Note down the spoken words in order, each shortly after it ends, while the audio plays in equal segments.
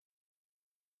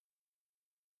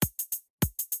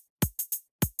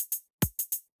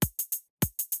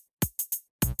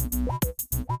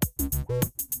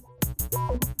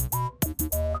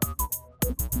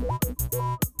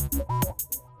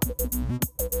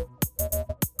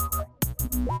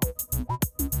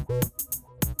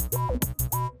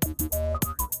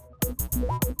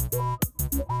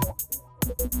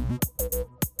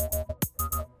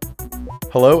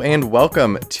Hello and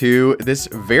welcome to this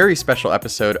very special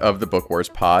episode of the Book Wars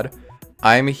Pod.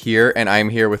 I'm here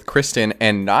with Kristen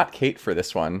and not Kate for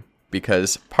this one,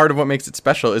 because part of what makes it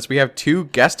special is we have two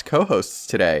guest co-hosts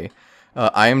today.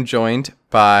 I am joined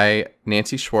by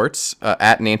Nancy Schwartz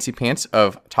at Nancy Pants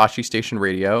of Tashi Station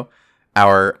Radio,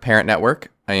 our parent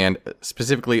network, and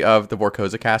specifically of the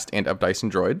Vorkoza Cast and of Dice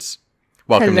and Droids.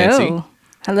 Welcome, Hello. Nancy.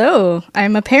 Hello.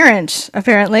 I'm a parent,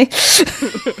 apparently.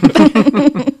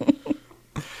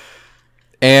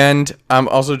 And I'm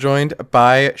also joined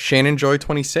by Shannon Joy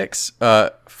 26,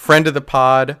 friend of the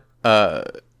pod,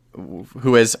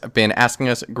 who has been asking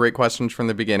us great questions from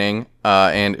the beginning,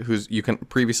 and who's you can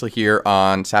previously hear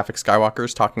on Sapphic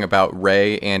Skywalkers talking about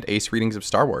Rey and Ace readings of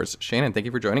Star Wars. Shannon, thank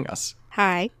you for joining us.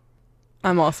 Hi.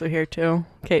 I'm also here too.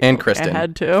 Kate and Kristen. I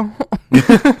had to.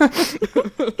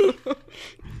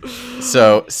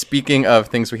 So, speaking of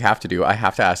things we have to do, I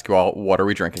have to ask you all, what are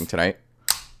we drinking tonight?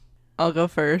 I'll go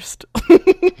first.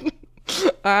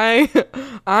 I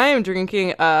am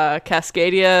drinking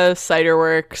Cascadia Cider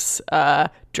Works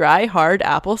dry hard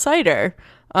apple cider.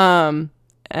 And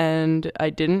I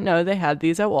didn't know they had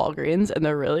these at Walgreens, and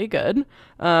they're really good.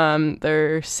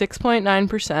 They're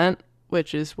 6.9%,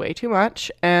 which is way too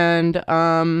much, and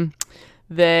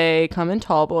they come in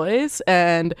tall boys,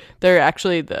 and they're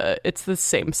actually it's the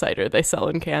same cider they sell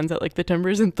in cans at like the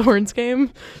Timbers and Thorns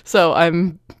game. So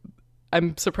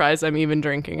I'm surprised I'm even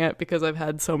drinking it because I've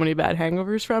had so many bad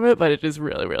hangovers from it, but it is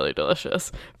really, really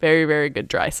delicious. Very, very good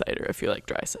dry cider if you like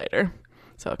dry cider.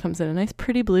 So it comes in a nice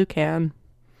pretty blue can.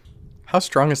 How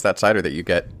strong is that cider that you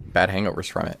get bad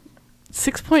hangovers from it?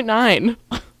 6.9.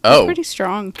 Oh. Pretty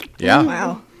strong. Yeah.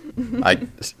 Wow. I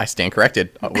stand corrected.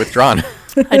 Withdrawn.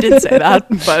 I did say that,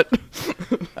 but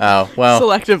Oh, well.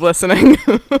 selective listening.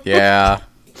 Yeah.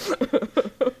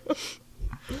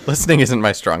 Listening isn't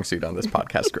my strong suit on this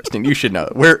podcast, Kristen. You should know.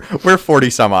 We're 40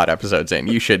 some odd episodes in.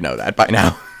 You should know that by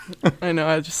now. I know.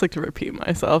 I just like to repeat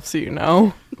myself so you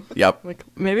know. Yep. Like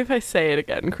maybe if I say it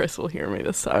again, Chris will hear me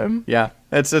this time. Yeah,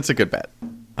 it's a good bet.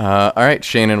 All right,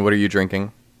 Shannon, what are you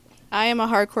drinking? I am a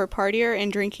hardcore partier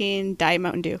and drinking Diet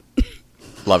Mountain Dew.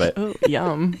 Love it. Oh,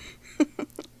 yum.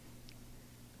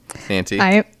 Nancy?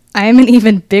 I am an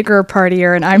even bigger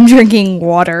partier, and I'm drinking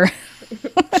water.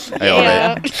 I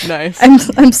love it. Nice.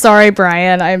 I'm sorry,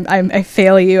 Brian. I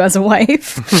fail you as a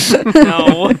wife.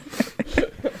 No.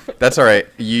 That's all right.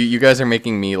 You guys are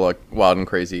making me look wild and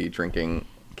crazy drinking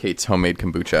Kate's homemade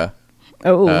kombucha.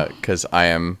 Oh. Because I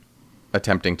am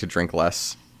attempting to drink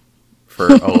less for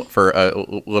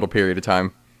a little period of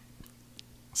time.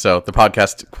 So the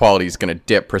podcast quality is going to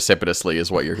dip precipitously,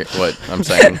 is what I'm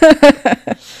saying.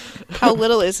 How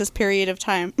little is this period of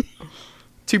time?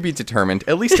 To be determined.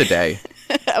 At least a day.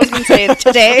 I was going to say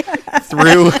today.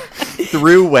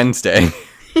 through Wednesday.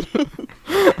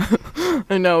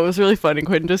 I know, it was really funny.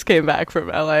 Quentin just came back from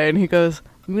LA and he goes,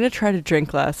 I'm going to try to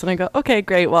drink less. And I go, okay,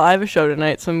 great. Well, I have a show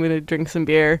tonight, so I'm going to drink some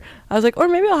beer. I was like, or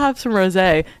maybe I'll have some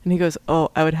rosé. And he goes, oh,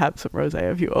 I would have some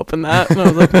rosé if you open that. And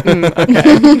I was like,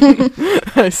 okay.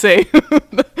 I say,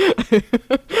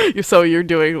 so you're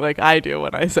doing like I do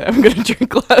when I say I'm going to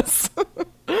drink less.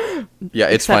 Yeah,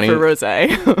 it's Except funny. for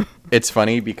rosé. It's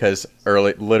funny because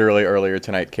literally earlier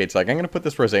tonight, Kate's like, I'm going to put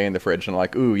this rosé in the fridge. And I'm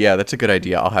like, ooh, yeah, that's a good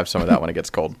idea. I'll have some of that when it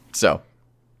gets cold. So.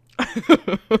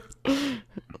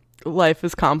 Life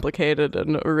is complicated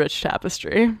and a rich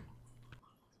tapestry.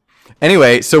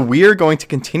 Anyway, so we are going to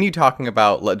continue talking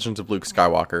about Legends of Luke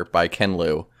Skywalker by Ken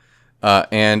Liu.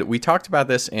 And we talked about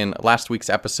this in last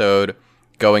week's episode,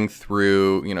 going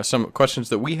through, some questions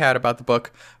that we had about the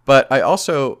book. But I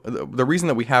also, the reason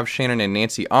that we have Shannon and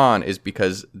Nancy on is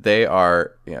because they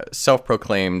are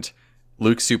self-proclaimed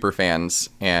Luke super fans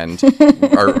and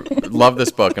love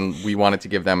this book, and we wanted to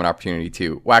give them an opportunity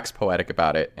to wax poetic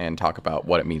about it and talk about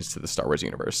what it means to the Star Wars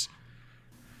universe.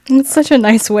 It's such a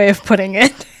nice way of putting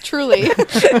it. Truly.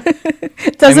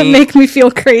 It doesn't make me feel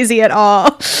crazy at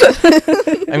all.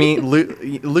 I mean, Luke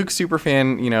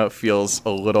superfan, feels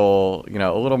a little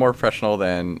more professional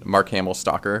than Mark Hamill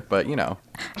stalker, but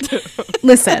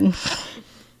Listen,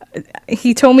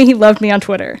 he told me he loved me on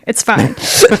Twitter. It's fine.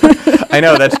 I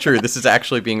know, that's true. This is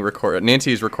actually being recorded.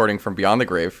 Nancy is recording from Beyond the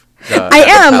Grave. I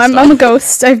am. I'm a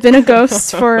ghost. I've been a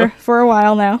ghost for a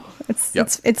while now. It's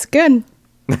good.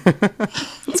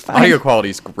 It's fine. Audio quality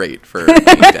is great for being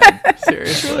dead.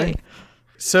 Seriously.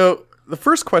 So the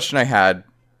first question I had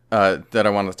that I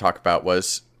wanted to talk about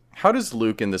was, how does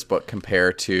Luke in this book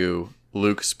compare to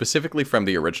Luke specifically from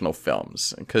the original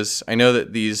films? Because I know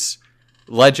that these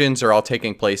legends are all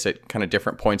taking place at kind of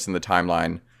different points in the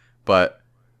timeline, but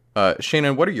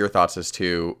Shannon, what are your thoughts as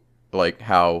to like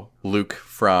how Luke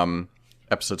from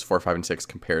episodes 4, 5, and 6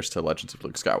 compares to Legends of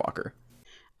Luke Skywalker?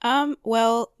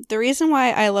 Well, the reason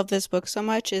why I love this book so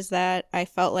much is that I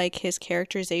felt like his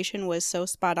characterization was so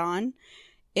spot on.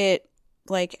 It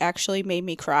like actually made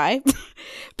me cry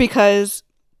because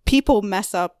people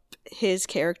mess up his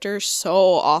character so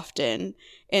often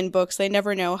in books. They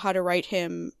never know how to write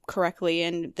him correctly,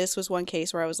 and this was one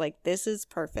case where I was like, this is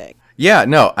perfect. Yeah,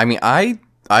 no, I mean, I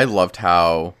loved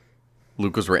how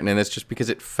Luke was written in this, just because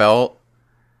it felt,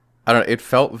 I don't know, it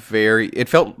felt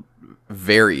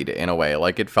varied in a way.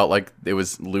 Like, it felt like it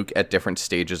was Luke at different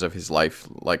stages of his life,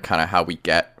 like kind of how we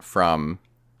get from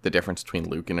the difference between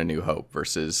Luke in A New Hope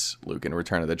versus Luke in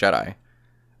Return of the Jedi.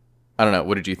 I don't know.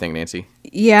 What did you think, Nancy?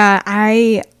 Yeah,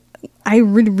 I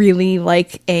would really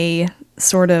like a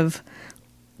sort of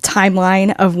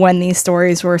timeline of when these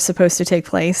stories were supposed to take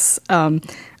place.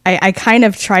 I kind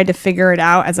of tried to figure it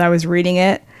out as I was reading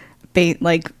it,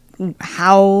 like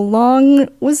how long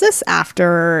was this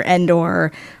after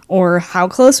Endor, or how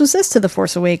close was this to The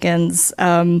Force Awakens?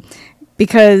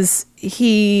 Because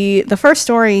the first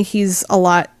story, he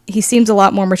seems a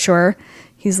lot more mature.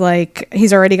 He's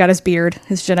already got his beard,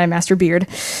 his Jedi Master beard.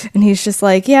 And he's just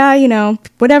like, yeah,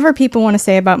 whatever people want to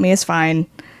say about me is fine.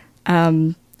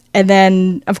 And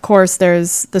then, of course,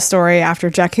 there's the story after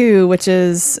Jakku, which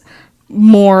is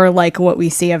more like what we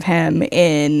see of him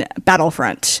in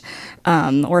Battlefront,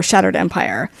 or Shattered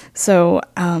Empire. So,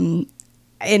 and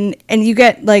you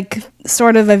get like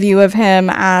sort of a view of him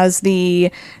as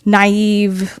the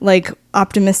naive, like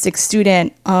optimistic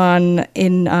student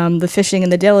in the Fishing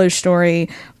and the Deluge story,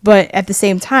 but at the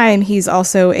same time he's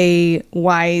also a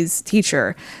wise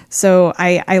teacher. So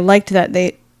I liked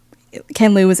that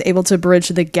Ken Liu was able to bridge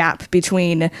the gap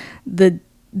between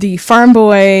the farm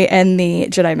boy and the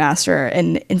Jedi Master,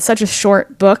 and in such a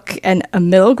short book and a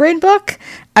middle grade book,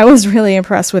 I was really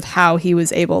impressed with how he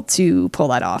was able to pull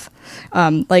that off.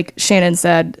 Like Shannon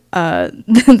said,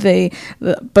 the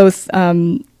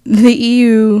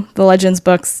EU, the Legends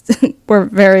books were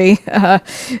very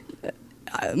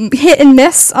hit and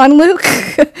miss on Luke.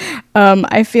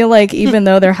 I feel like even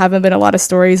though there haven't been a lot of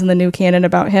stories in the new canon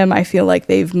about him, I feel like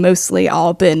they've mostly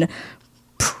all been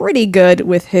pretty good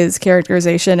with his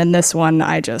characterization, and this one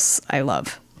I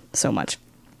love so much.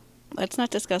 Let's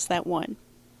not discuss that one.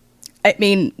 I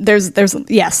mean, there's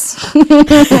yes.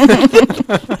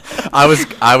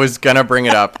 I was gonna bring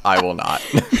it up. I will not.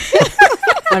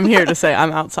 I'm here to say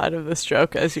I'm outside of this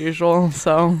joke as usual.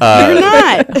 So you're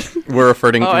not. We're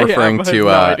referring to no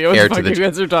Heir to the you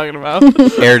guys are talking about.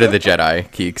 Heir to the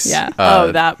Jedi, Keeks. Yeah.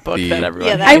 That book that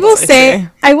everyone. Yeah,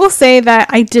 I will say that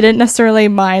I didn't necessarily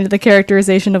mind the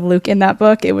characterization of Luke in that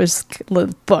book. It was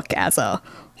the book as a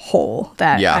whole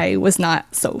that I was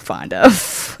not so fond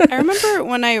of. I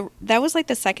remember that was like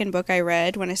the second book I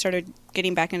read when I started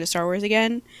getting back into Star Wars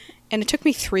again. And it took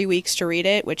me 3 weeks to read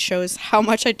it, which shows how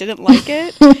much I didn't like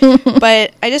it.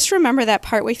 But I just remember that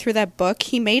partway through that book,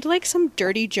 he made like some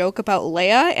dirty joke about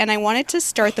Leia, and I wanted to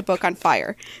start the book on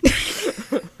fire.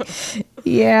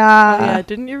 Yeah.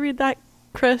 Didn't you read that,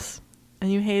 Chris? And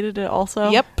you hated it also?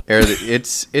 Yep.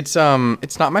 It's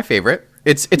not my favorite.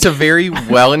 It's a very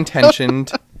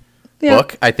well-intentioned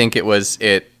book. I think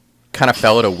it kind of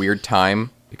fell at a weird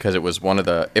time because it was one of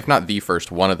the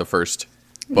first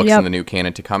books in the new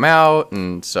canon to come out,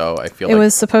 and so I feel like it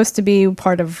was supposed to be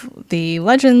part of the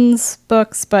Legends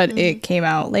books, but it came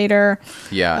out later.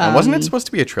 Yeah, and wasn't it supposed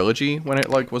to be a trilogy when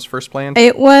it was first planned?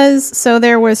 It was. So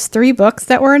there was 3 books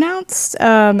that were announced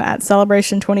at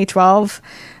Celebration 2012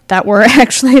 that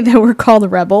were called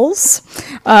Rebels.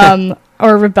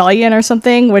 Or Rebellion or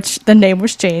something, which the name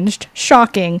was changed.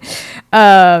 Shocking.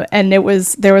 And there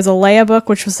was a Leia book,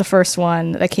 which was the first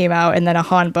one that came out, and then a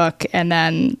Han book, and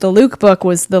then the Luke book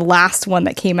was the last one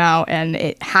that came out, and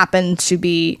it happened to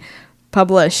be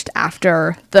published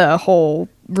after the whole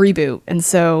reboot. And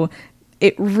so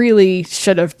it really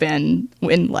should have been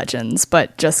in Legends,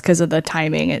 but just because of the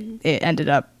timing, it ended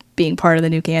up being part of the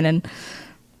new canon.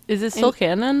 Is it still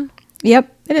canon?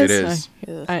 Yep, it is. It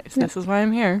is. This is why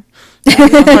I'm here.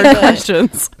 Hard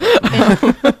questions.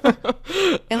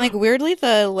 And like weirdly,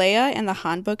 the Leia and the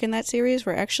Han book in that series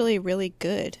were actually really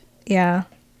good. Yeah.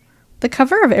 The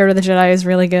cover of Heir to the Jedi is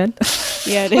really good.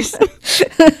 Yeah, it is.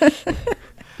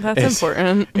 That's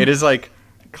important. It is like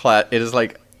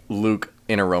Luke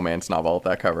in a romance novel,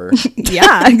 that cover.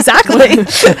 Yeah, exactly.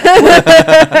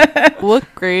 What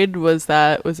grade was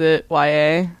that? Was it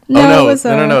YA? No, it was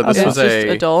no. This It's was just a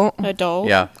adult. Adult.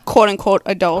 Yeah. Quote unquote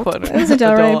adult. It was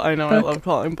adult, right? I know. I Book. love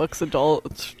calling books adult.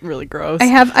 It's really gross. I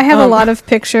have a lot of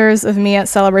pictures of me at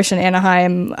Celebration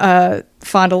Anaheim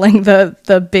fondling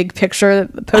the big picture,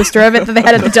 the poster of it that they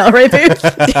had at the Delray booth.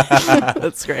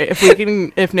 That's great.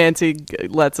 If Nancy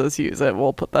lets us use it,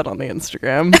 we'll put that on the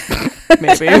Instagram.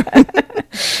 Maybe.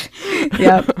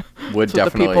 Yep. would That's what the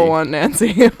definitely. people want,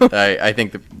 Nancy. I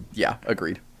think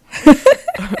agreed.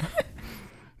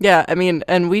 Yeah, I mean,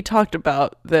 and we talked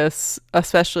about this,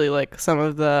 especially like some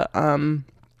of the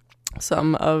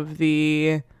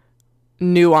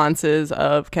nuances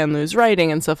of Ken Liu's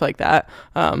writing and stuff like that.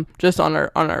 Just on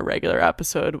our regular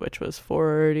episode, which was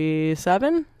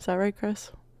 47. Is that right,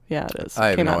 Chris? Yeah, it is. I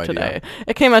have Came no out idea. today.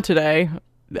 It came out today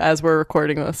as we're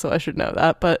recording this, so I should know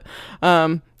that. But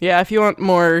yeah, if you want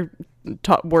more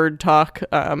word talk,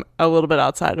 a little bit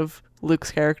outside of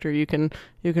Luke's character, you can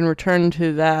return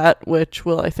to that, which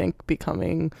will, I think, be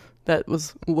coming.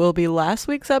 Will be last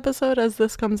week's episode as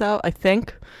this comes out, I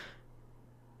think.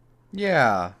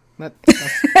 Yeah, that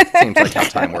seems like how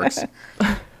time works.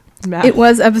 Math. It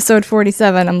was episode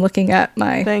 47. I'm looking at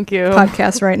my Thank you.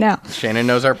 podcast right now. Shannon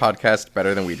knows our podcast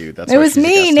better than we do. That's It why was she's a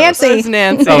me, guest host.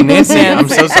 Nancy. It was Nancy. Oh, Nancy, I'm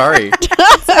so sorry.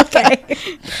 Okay.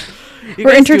 You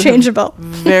We're guys do have interchangeable.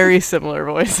 very similar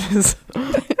voices.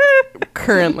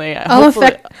 Currently, I'll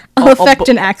affect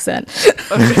an accent.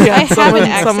 I have an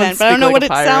accent, but I don't know what it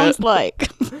sounds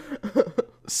like.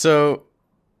 So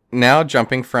now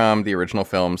jumping from the original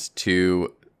films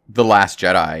to The Last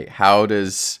Jedi, how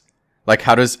does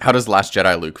Last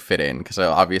Jedi Luke fit in? Because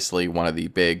obviously one of the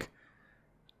big,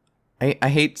 I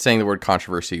hate saying the word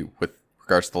controversy with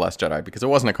regards to The Last Jedi because it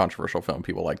wasn't a controversial film.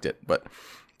 People liked it, but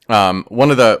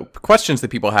one of the questions that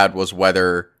people had was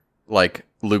whether like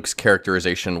Luke's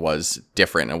characterization was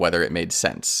different and whether it made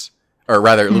sense, or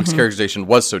rather Luke's characterization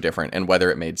was so different and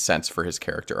whether it made sense for his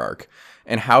character arc.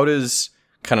 And how does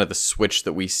kind of the switch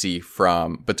that we see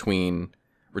from between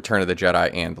Return of the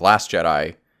Jedi and The Last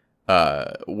Jedi,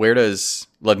 where does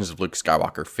Legends of Luke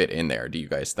Skywalker fit in there, do you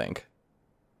guys think?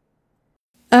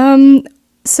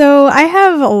 So I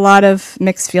have a lot of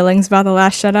mixed feelings about The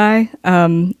Last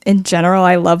Jedi. In general,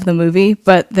 I love the movie,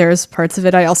 but there's parts of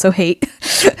it I also hate.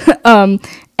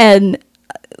 And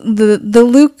the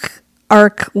Luke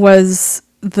arc was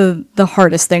the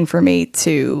hardest thing for me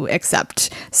to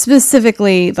accept.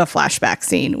 Specifically, the flashback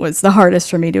scene was the hardest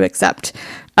for me to accept.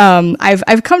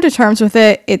 I've come to terms with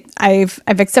it. I've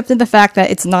accepted the fact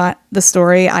that it's not the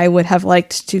story I would have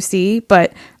liked to see,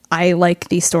 but I like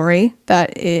the story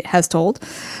that it has told.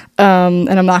 And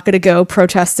I'm not going to go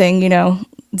protesting,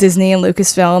 Disney and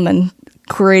Lucasfilm and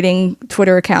creating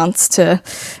Twitter accounts to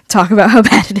talk about how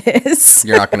bad it is.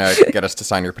 You're not going to get us to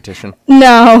sign your petition?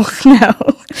 No.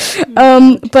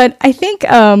 But I think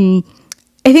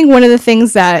one of the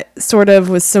things that sort of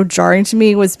was so jarring to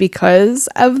me was because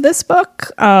of this book.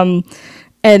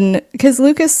 And because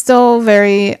Luke is still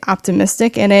very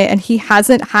optimistic in it, and he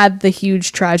hasn't had the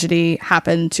huge tragedy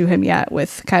happen to him yet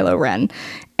with Kylo Ren.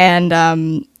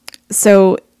 And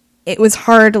so it was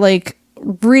hard, like,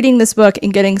 reading this book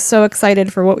and getting so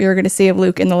excited for what we were going to see of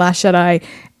Luke in The Last Jedi,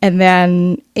 and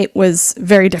then it was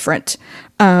very different.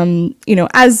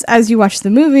 As you watch the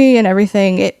movie and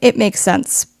everything, it makes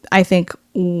sense, I think,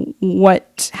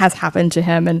 what has happened to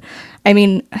him. And I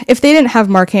mean, if they didn't have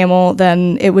Mark Hamill,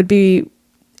 then it would be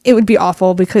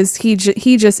awful, because he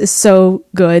just is so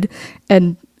good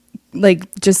and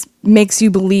like just makes you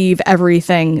believe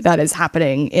everything that is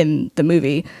happening in the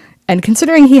movie. And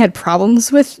considering he had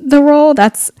problems with the role,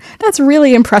 that's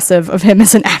really impressive of him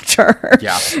as an actor.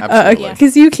 Yeah, absolutely.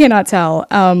 Because you cannot tell.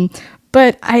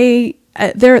 But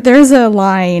there's a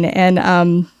line in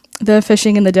the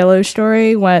Fishing in the Deluge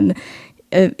story when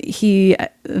the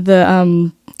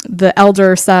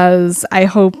elder says, "I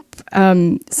hope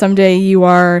someday you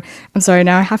are." I'm sorry.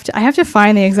 Now I have to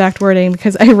find the exact wording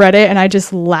because I read it and I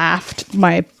just laughed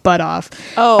my butt off.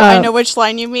 Oh, I know which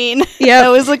line you mean. Yeah, that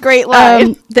was a great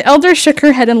line. The elder shook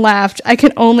her head and laughed. "I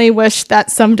can only wish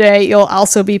that someday you'll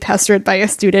also be pestered by a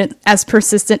student as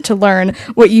persistent to learn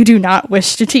what you do not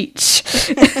wish to teach."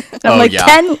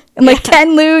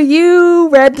 Ken Liu, you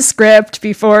read the script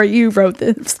before you wrote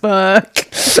this book.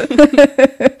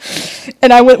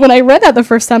 And when I read that the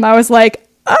first time, I was like,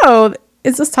 "Oh,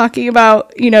 is this talking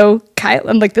about Kyle?"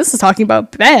 I'm like, "This is talking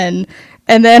about Ben."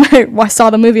 And then I saw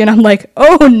the movie and I'm like,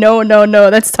 "Oh, no,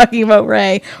 that's talking about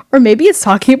Rey." Or maybe it's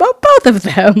talking about both of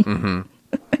them. Mm-hmm.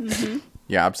 Mm-hmm.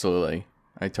 Yeah, absolutely.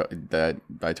 I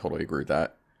totally agree with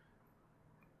that.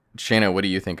 Shayna, what do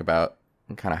you think about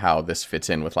kind of how this fits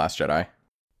in with Last Jedi?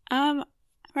 I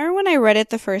remember when I read it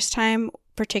the first time,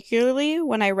 particularly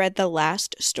when I read the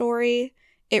last story,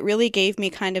 it really gave me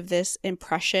kind of this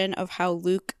impression of how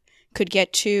Luke could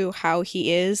get to how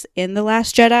he is in The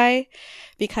Last Jedi,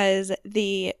 because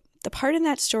the part in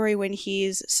that story when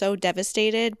he's so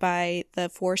devastated by the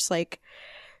Force like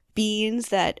beings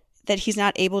that he's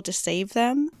not able to save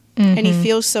them, and he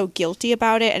feels so guilty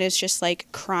about it and is just like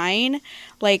crying,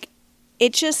 like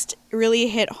it just really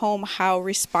hit home how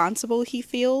responsible he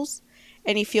feels,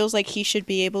 and he feels like he should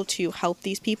be able to help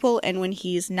these people, and when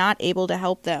he's not able to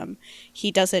help them,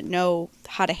 he doesn't know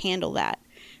how to handle that.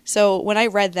 So when I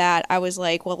read that, I was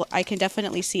like, well, I can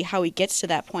definitely see how he gets to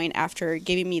that point after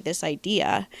giving me this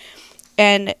idea.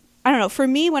 And I don't know, for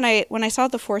me, when I saw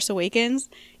The Force Awakens,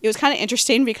 it was kind of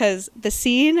interesting because the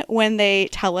scene when they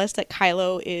tell us that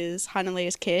Kylo is Han and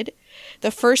Leia's kid, the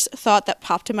first thought that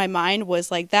popped in my mind was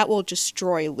like, that will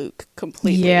destroy Luke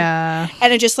completely. Yeah.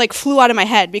 And it just like flew out of my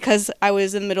head because I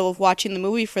was in the middle of watching the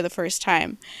movie for the first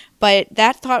time. But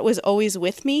that thought was always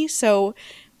with me, so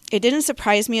it didn't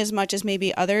surprise me as much as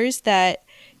maybe others that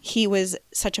he was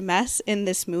such a mess in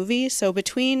this movie. So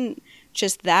between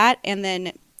just that and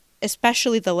then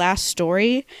especially the last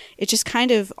story, it just kind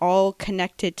of all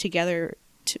connected together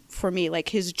for me, like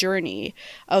his journey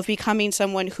of becoming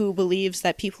someone who believes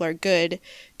that people are good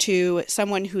to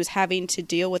someone who's having to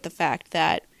deal with the fact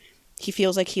that he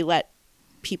feels like he let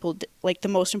people, like the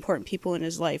most important people in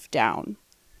his life, down.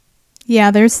 Yeah,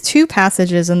 there's two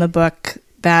passages in the book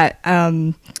that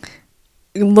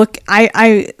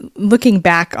looking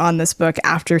back on this book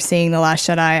after seeing The Last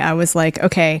Jedi, I was like,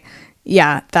 okay,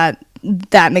 yeah, that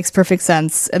makes perfect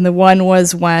sense. And the one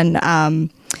was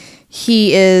when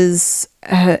he is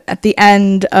at the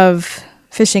end of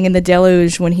Fishing in the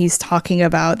Deluge, when he's talking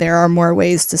about there are more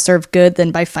ways to serve good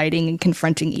than by fighting and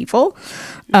confronting evil.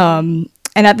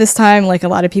 And at this time, like a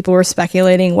lot of people were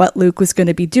speculating what Luke was going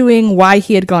to be doing, why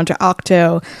he had gone to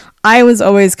Octo. I was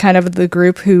always kind of the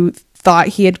group who thought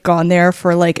he had gone there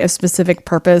for like a specific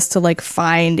purpose to like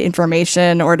find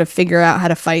information or to figure out how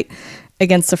to fight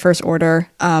against the First Order.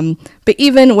 But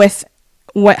even with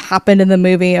what happened in the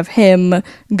movie of him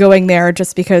going there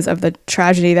just because of the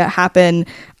tragedy that happened,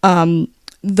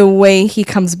 the way he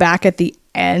comes back at the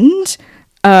end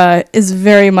is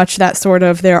very much that sort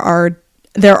of there are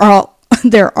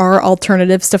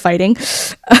alternatives to fighting,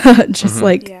 just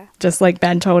like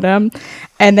Ben told him.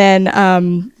 And then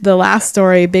the last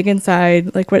story, Big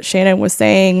Inside, like what Shannon was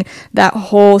saying, that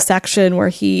whole section where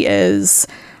he is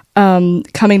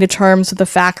coming to terms with the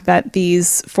fact that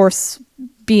these Force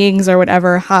beings or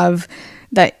whatever have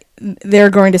that they're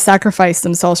going to sacrifice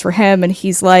themselves for him, and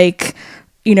he's like,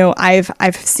 you know, I've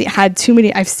lost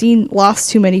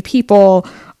too many people,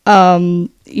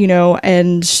 you know,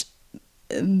 and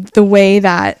the way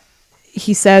that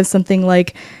he says something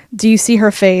like, do you see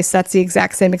her face? That's the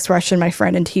exact same expression my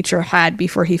friend and teacher had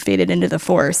before he faded into the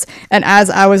Force. And as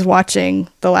I was watching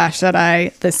The Last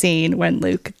Jedi, the scene when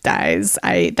Luke dies,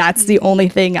 that's the only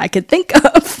thing I could think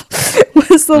of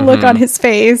was the look on his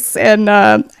face. And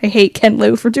I hate Ken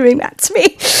Liu for doing that to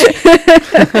me.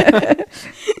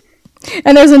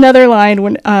 And there's another line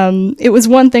when it was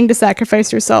one thing to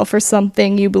sacrifice yourself for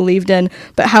something you believed in,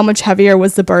 but how much heavier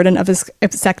was the burden of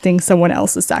accepting someone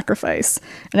else's sacrifice?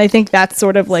 And I think that's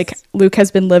sort of like Luke has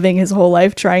been living his whole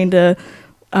life trying to,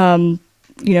 you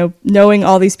know, knowing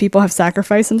all these people have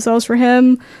sacrificed themselves for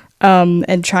him,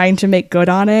 and trying to make good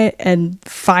on it. And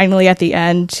finally, at the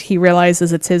end, he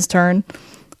realizes it's his turn.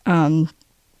 And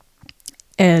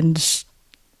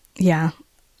yeah.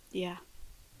 Yeah.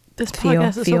 This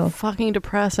podcast is so fucking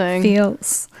depressing.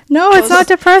 No, it's not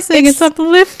depressing. It's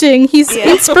uplifting. He's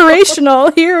inspirational.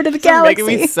 Hero to the galaxy.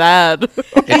 Making me sad.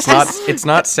 It's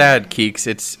not sad, Keeks.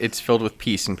 It's filled with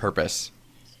peace and purpose.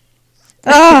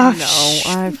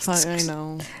 I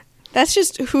know. That's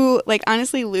just who, like,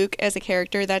 honestly, Luke as a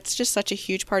character, that's just such a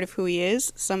huge part of who he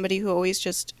is. Somebody who always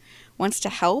just wants to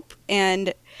help.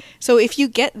 And so if you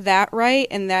get that right,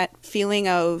 and that feeling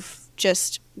of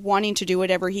just wanting to do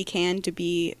whatever he can to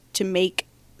make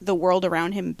the world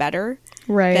around him better,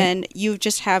 right, then you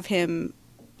just have him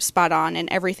spot on, and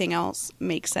everything else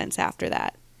makes sense after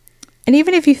that. And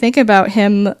even if you think about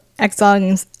him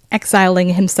exiling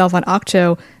himself on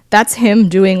Octo, that's him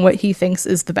doing what he thinks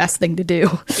is the best thing to do.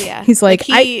 Yeah. He's like,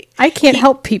 I can't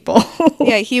help people.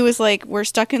 Yeah, he was like, we're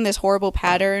stuck in this horrible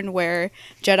pattern where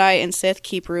Jedi and Sith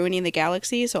keep ruining the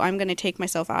galaxy, so I'm going to take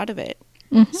myself out of it.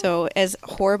 Mm-hmm. So as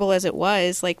horrible as it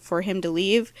was, like, for him to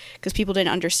leave because people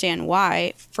didn't understand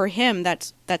why, for him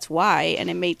that's why, and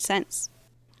it made sense.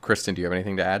 Kristen, do you have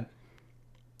anything to add?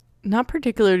 Not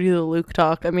particularly to the Luke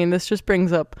talk. I mean, this just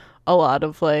brings up a lot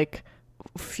of like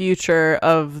future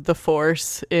of the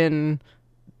Force in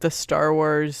the Star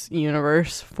Wars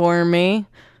universe for me.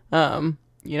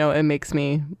 It makes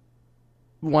me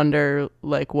wonder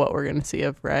like what we're gonna see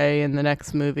of Rey in the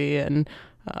next movie, and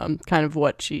kind of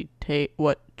what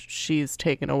she's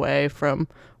taken away from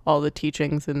all the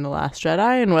teachings in The Last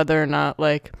Jedi, and whether or not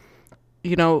like,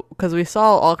 because we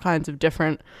saw all kinds of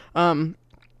different not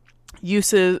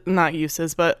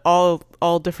uses, but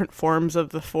all different forms of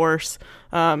the Force,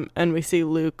 and we see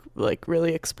Luke like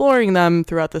really exploring them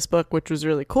throughout this book, which was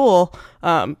really cool,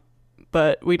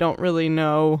 but we don't really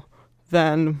know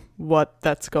then what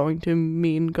that's going to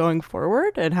mean going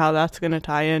forward, and how that's going to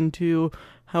tie into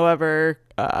however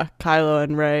Kylo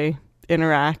and Rey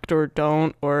interact or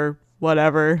don't or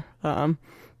whatever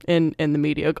in the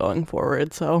media going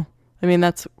forward. So I mean,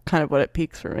 that's kind of what it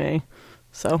peaks for me.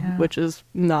 So, yeah. Which is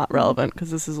not relevant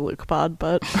because this is a Luke pod,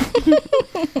 but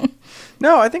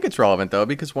no, I think it's relevant though,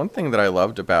 because one thing that I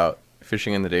loved about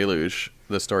Fishing in the Deluge,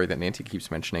 the story that Nancy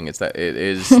keeps mentioning, is that it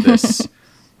is this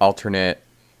alternate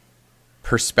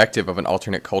perspective of an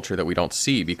alternate culture that we don't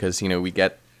see, because we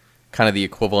get kind of the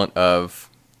equivalent of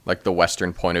like the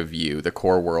Western point of view, the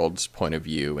core world's point of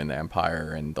view in the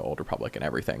Empire and the Old Republic and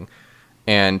everything,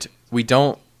 and we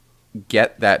don't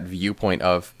get that viewpoint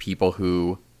of people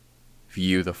who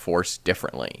view the Force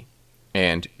differently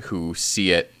and who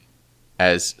see it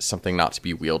as something not to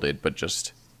be wielded, but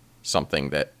just something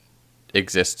that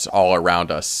exists all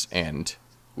around us and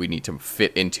we need to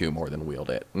fit into more than wield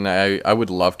it. And I would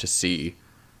love to see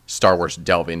Star Wars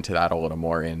delve into that a little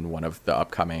more in one of the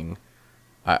upcoming.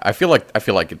 I feel like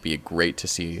it'd be great to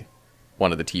see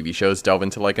one of the TV shows delve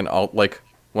into like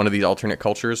one of these alternate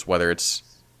cultures, whether it's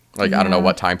like, I don't know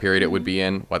what time period it would be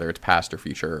in, whether it's past or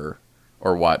future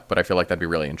or what, but I feel like that'd be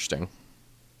really interesting.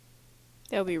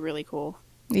 That would be really cool.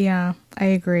 Yeah, I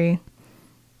agree.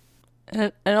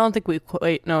 I don't think we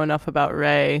quite know enough about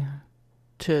Rey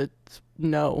to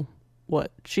know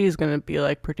what she's going to be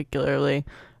like particularly.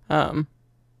 I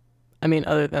mean,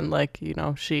 other than like,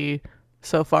 she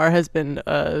so far has been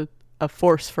a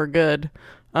force for good,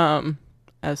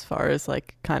 as far as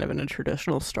like kind of in a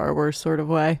traditional Star Wars sort of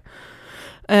way.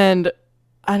 And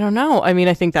I don't know. I mean,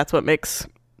 I think that's what makes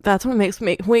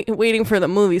waiting for the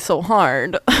movie so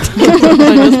hard. I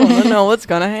just want to know what's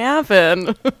gonna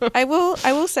happen. I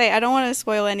will say, I don't want to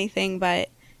spoil anything, but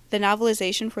the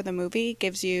novelization for the movie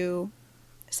gives you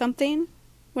something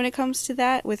when it comes to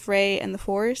that with Rey and the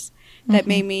Force that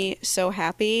made me so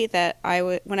happy that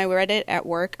when I read it at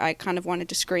work, I kind of wanted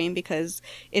to scream, because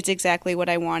it's exactly what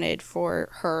I wanted for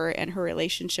her and her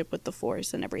relationship with the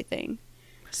Force and everything.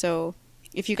 So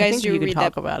if you guys do read that, you can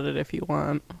talk about it if you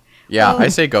want. Yeah, I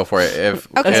say go for it.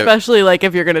 Especially like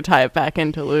if you're going to tie it back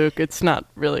into Luke, it's not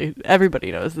really,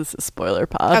 everybody knows this is spoiler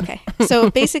pod. Okay. So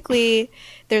basically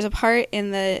there's a part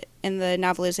in the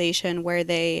novelization where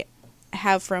they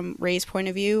have, from Rey's point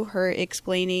of view, her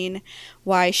explaining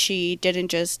why she didn't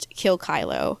just kill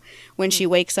Kylo when she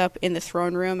wakes up in the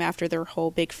throne room after their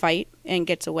whole big fight and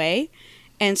gets away.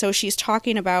 And so she's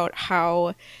talking about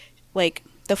how like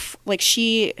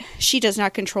she does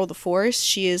not control the Force.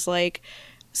 She is like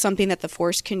something that the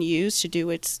Force can use to do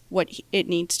what it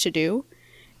needs to do.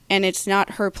 And it's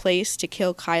not her place to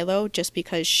kill Kylo just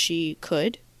because she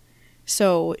could.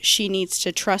 So she needs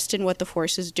to trust in what the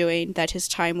Force is doing, that his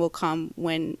time will come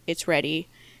when it's ready,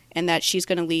 and that she's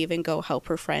going to leave and go help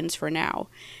her friends for now.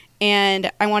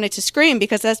 And I wanted to scream,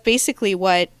 because that's basically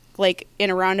what, like, in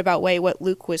a roundabout way, what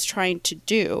Luke was trying to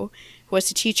do, was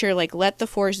to teach her, like, let the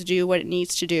Force do what it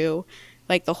needs to do.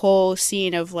 Like, the whole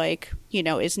scene of, like,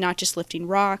 it's not just lifting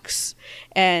rocks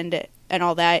and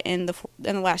all that. In the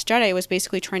Last Jedi, was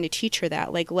basically trying to teach her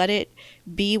that, like, let it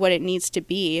be what it needs to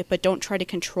be, but don't try to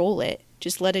control it.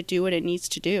 Just let it do what it needs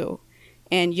to do,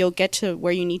 and you'll get to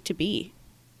where you need to be.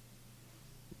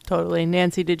 Totally.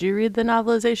 Nancy, did you read the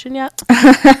novelization yet?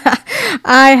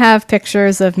 I have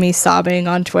pictures of me sobbing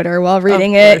on Twitter while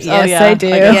reading it. Yes, I do.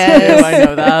 Yes. I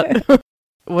know that.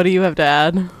 What do you have to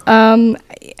add?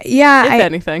 If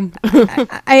anything.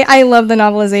 I love the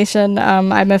novelization.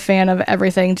 I'm a fan of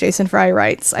everything Jason Fry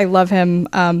writes. I love him.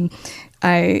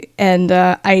 I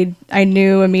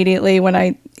knew immediately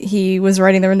when he was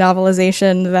writing the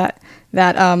novelization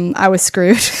that I was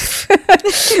screwed,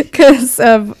 because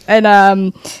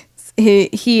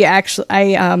he actually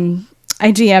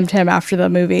I GM'd him after the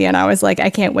movie, and I was like, I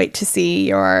can't wait to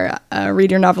see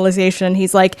read your novelization.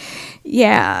 He's like,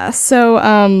 yeah,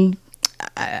 so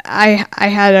I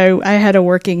had a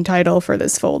working title for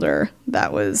this folder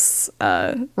that was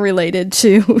related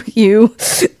to you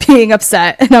being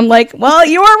upset, and I'm like, well,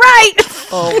 you were right.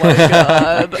 Oh my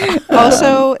god.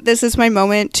 Also, this is my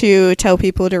moment to tell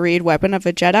people to read Weapon of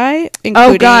a Jedi,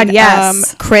 including God,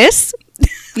 yes. Chris.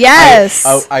 Yes.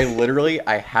 I literally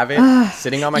have it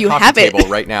sitting on my You coffee have it. table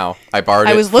right now. I borrowed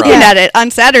it. I was looking from- at it on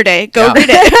Saturday. Go Yeah. read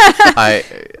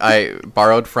it. I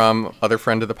borrowed from other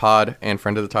friend of the pod and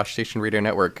friend of the Tosh Station Radio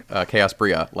Network, Chaos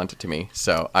Bria, lent it to me,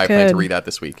 so I plan to Good. read that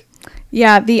this week.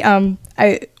 Yeah,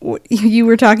 you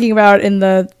were talking about in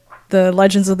the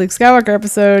Legends of Luke Skywalker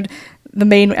episode, the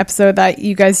main episode, that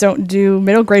you guys don't do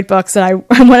middle grade books, and I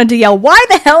wanted to yell, why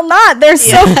the hell not? They're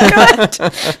so good.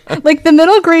 Like, the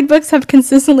middle grade books have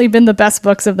consistently been the best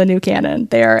books of the new canon.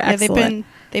 They are Yeah, excellent.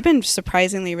 they've been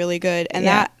surprisingly really good, and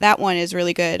Yeah. that one is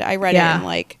really good. I read Yeah. it in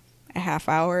like a half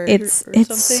hour. It's or it's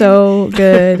something. so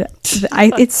good. It's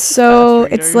readers.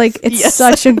 Yes.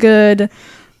 such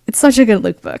a good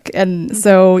Luke book. And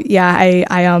so yeah,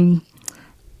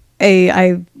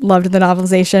 I loved the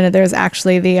novelization. And there's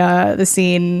actually the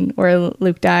scene where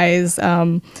Luke dies.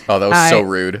 Oh, that was so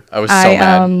rude. I was so I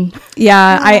mad.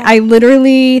 I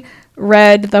literally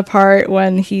read the part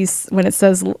when it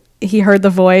says he heard the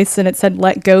voice and it said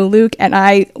 "Let go, Luke," and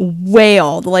I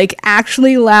wailed, like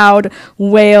actually loud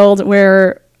wailed,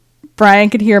 where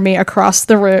Brian could hear me across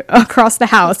the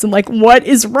house, and like, what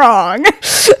is wrong?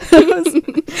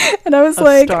 And I was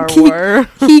like, Star Wars.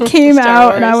 he came Star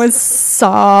out and I Wars. was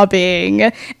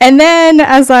sobbing. And then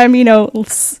as I'm,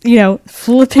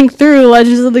 flipping through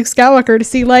Legends of Luke Skywalker to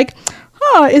see like,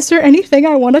 is there anything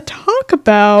I want to talk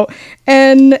about?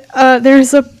 And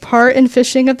there's a part in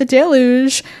Fishing of the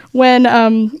Deluge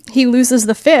when he loses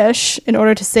the fish in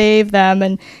order to save them,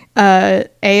 and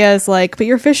Aya's like, but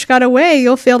your fish got away,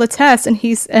 you'll fail the test,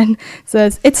 and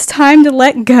says, it's time to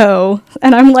let go.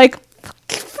 And I'm like,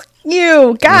 fuck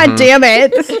you, god damn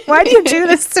it, why do you do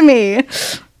this to me? I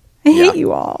hate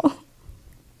you all.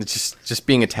 It's just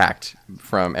being attacked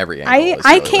from every angle. is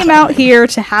I really came what out here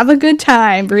to have a good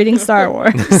time reading Star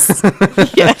Wars.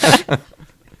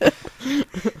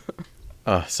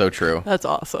 Oh, so true. That's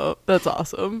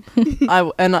awesome.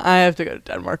 I have to go to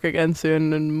Denmark again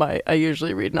soon, and I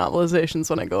usually read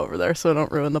novelizations when I go over there, so I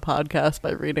don't ruin the podcast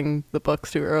by reading the books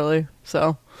too early.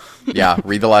 So Yeah,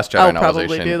 read The Last Jedi I'll novelization.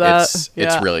 probably do that. It's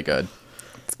Yeah. really good.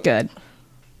 It's good.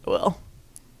 well,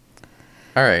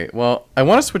 All right. Well, I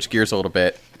want to switch gears a little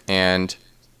bit. And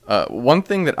one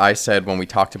thing that I said when we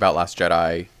talked about Last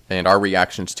Jedi and our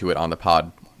reactions to it on the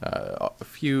pod a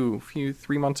few 4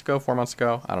 months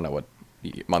ago, I don't know what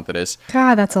month it is.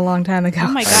 God, that's a long time ago.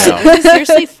 Oh my I god, know. was it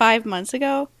seriously 5 months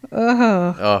ago?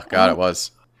 Oh, God, it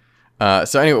was.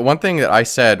 So anyway, one thing that I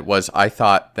said was I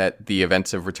thought that the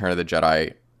events of Return of the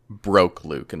Jedi broke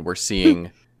Luke, and we're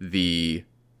seeing the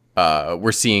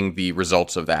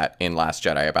results of that in Last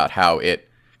Jedi, about how it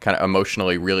kind of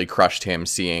emotionally really crushed him,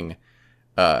 seeing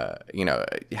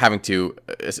having to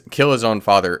kill his own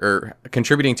father, or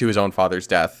contributing to his own father's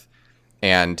death,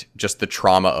 and just the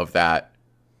trauma of that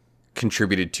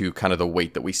contributed to kind of the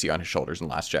weight that we see on his shoulders in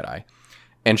Last Jedi.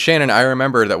 And Shannon, I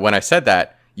remember that when I said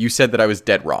that, you said that I was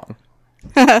dead wrong.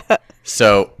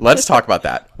 So let's talk about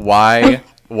that. Why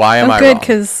am I good, wrong?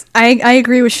 because I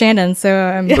agree with Shannon, so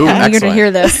I'm Ooh, eager to excellent.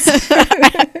 hear this.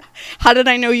 How did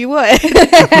I know you would?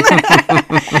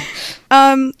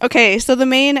 Okay, so the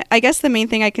main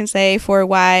thing I can say for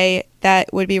why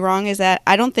that would be wrong is that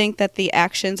I don't think that the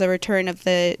actions of Return of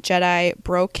the Jedi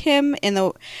broke him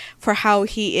for how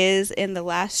he is in The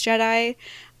Last Jedi.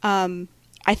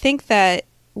 I think that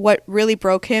what really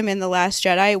broke him in The Last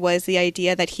Jedi was the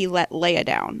idea that he let Leia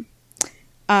down.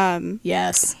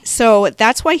 Yes. So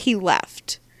that's why he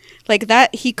left. Like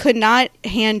that, he could not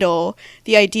handle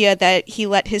the idea that he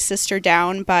let his sister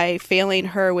down by failing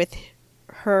her with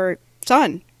her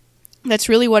son. That's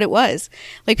really what it was.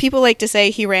 Like, people like to say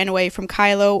he ran away from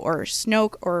Kylo or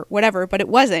Snoke or whatever, but it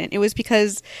wasn't. It was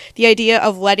because the idea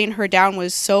of letting her down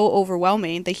was so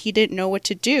overwhelming that he didn't know what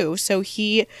to do. So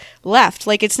he left.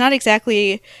 Like, it's not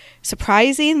exactly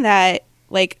surprising that,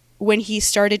 like, when he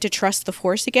started to trust the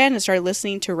Force again and started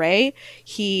listening to Rey,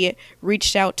 he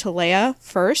reached out to Leia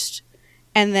first.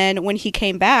 And then when he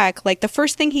came back, like, the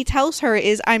first thing he tells her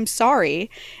is, I'm sorry.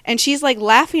 And she's, like,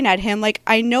 laughing at him, like,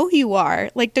 I know you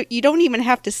are. Like, you don't even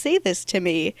have to say this to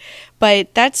me.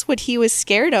 But that's what he was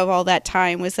scared of all that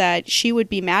time, was that she would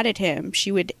be mad at him.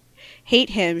 She would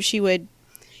hate him. She would,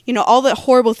 all the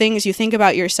horrible things you think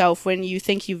about yourself when you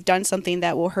think you've done something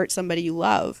that will hurt somebody you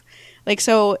love. Like,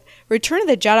 so Return of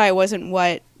the Jedi wasn't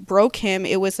what broke him.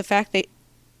 It was the fact that,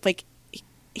 like,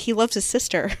 he loves his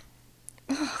sister.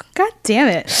 God damn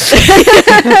it.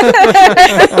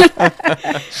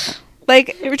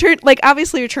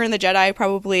 Obviously Return of the Jedi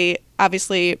probably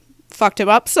obviously fucked him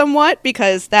up somewhat,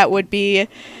 because that would be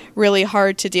really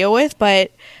hard to deal with.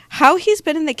 But how he's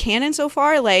been in the canon so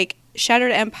far, like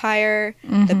Shattered Empire,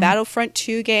 the Battlefront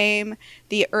 2 game,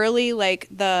 the early, like,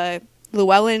 the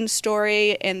Llewellyn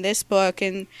story in this book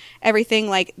and everything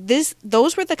like this,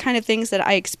 those were the kind of things that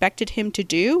I expected him to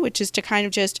do, which is to kind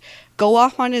of just go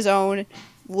off on his own,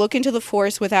 look into the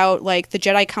Force without, like, the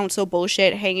Jedi Council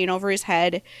bullshit hanging over his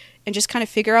head, and just kind of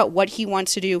figure out what he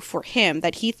wants to do for him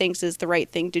that he thinks is the right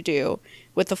thing to do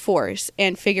with the Force,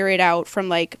 and figure it out from,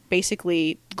 like,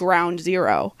 basically ground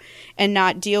zero, and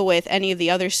not deal with any of the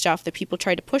other stuff that people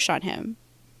tried to push on him.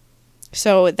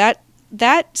 So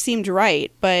that seemed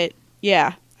right, but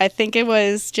yeah, I think it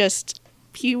was just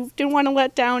he didn't want to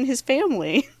let down his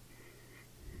family.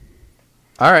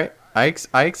 All right, I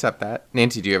accept that.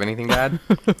 Nancy, do you have anything to add?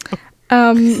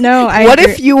 No, What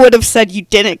if you would have said you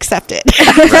didn't accept it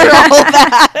after all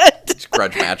that? It's a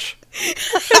grudge match.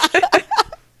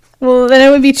 Well, then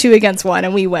it would be 2 against 1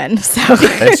 and we win. So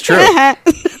That's true.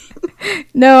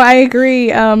 no, I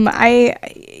agree.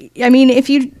 I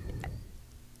mean,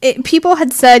 people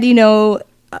had said, you know,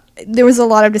 there was a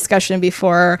lot of discussion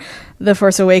before The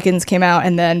Force Awakens came out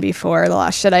and then before The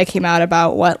Last Jedi came out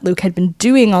about what Luke had been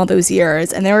doing all those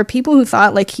years. And there were people who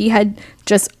thought, like, he had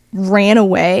just ran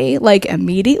away, like,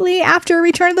 immediately after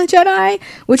Return of the Jedi,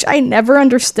 which I never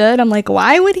understood. I'm like,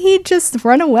 why would he just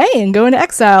run away and go into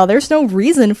exile? There's no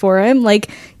reason for him. Like,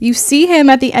 you see him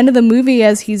at the end of the movie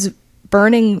as he's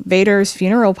burning Vader's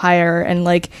funeral pyre, and,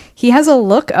 like, he has a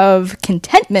look of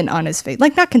contentment on his face.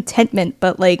 Like, not contentment,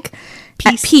 but, like,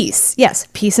 at peace. Yes,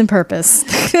 peace and purpose.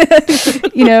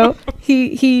 You know,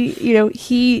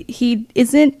 he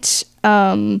isn't,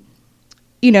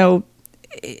 you know,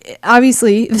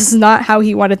 obviously this is not how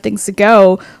he wanted things to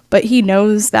go, but he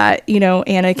knows that, you know,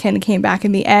 Anakin came back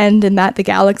in the end and that the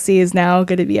galaxy is now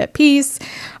going to be at peace.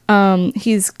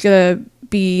 He's going to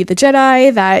be the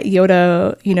Jedi that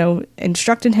Yoda, you know,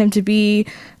 instructed him to be.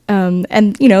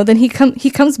 And, you know, then he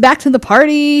comes back to the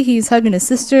party. He's hugging his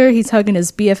sister. He's hugging his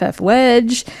BFF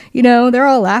Wedge. You know, they're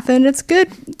all laughing. It's good.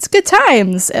 It's good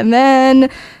times. And then,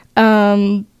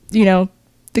 you know,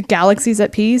 the galaxy's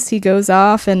at peace. He goes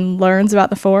off and learns about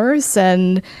the Force.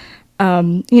 And,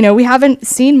 you know, we haven't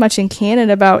seen much in canon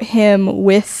about him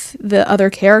with the other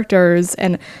characters.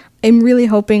 And I'm really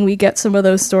hoping we get some of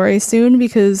those stories soon,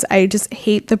 because I just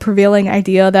hate the prevailing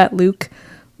idea that Luke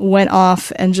went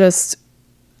off and just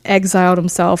exiled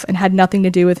himself and had nothing to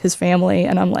do with his family.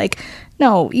 And I'm like,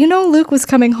 no, you know, Luke was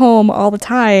coming home all the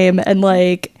time and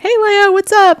like, hey Leia,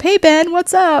 what's up? Hey Ben,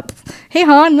 what's up? Hey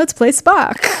Han, let's play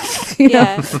Spock. You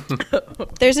know?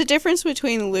 There's a difference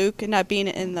between Luke not being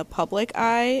in the public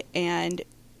eye and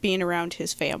being around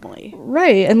his family.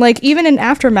 Right. And like, even in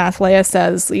Aftermath, Leia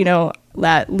says, you know,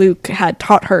 that Luke had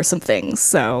taught her some things.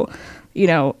 So, you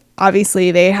know, obviously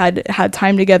they had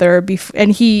time together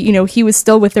and he, you know, he was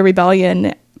still with the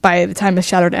rebellion by the time of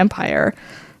Shattered Empire.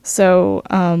 So,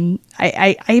 I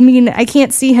mean, I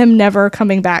can't see him never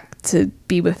coming back to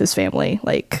be with his family.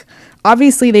 Like,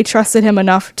 obviously they trusted him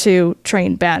enough to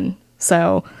train Ben.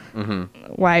 So,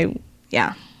 why?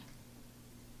 Yeah.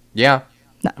 Yeah.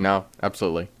 No,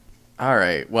 absolutely. All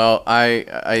right. Well,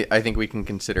 I think we can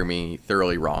consider me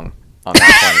thoroughly wrong on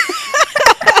that point.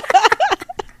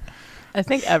 I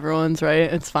think everyone's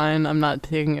right. It's fine. I'm not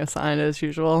taking a side as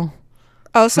usual.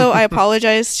 Also, I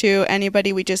apologize to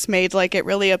anybody we just made like get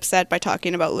really upset by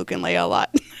talking about Luke and Leia a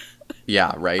lot.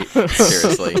 Yeah, right.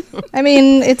 Seriously. I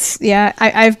mean, it's, yeah,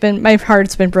 my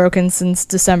heart's been broken since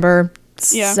December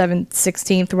 7th,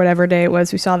 16th, whatever day it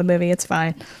was we saw the movie. It's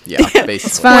fine. Yeah, basically.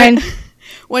 It's fine.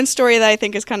 One story that I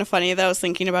think is kind of funny that I was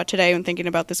thinking about today when thinking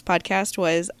about this podcast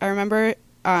was, I remember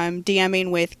DMing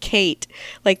with Kate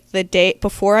like the day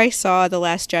before I saw The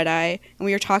Last Jedi, and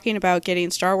we were talking about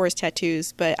getting Star Wars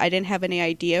tattoos, but I didn't have any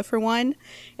idea for one.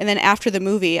 And then after the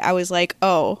movie, I was like,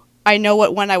 oh, I know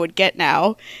what one I would get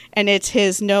now, and it's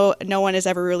his no one has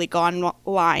ever really gone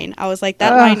line. I was like,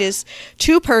 that line is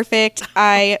too perfect.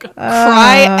 I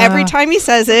cry every time he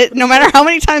says it, no matter how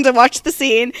many times I watch the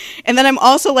scene. And then I'm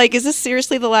also like, is this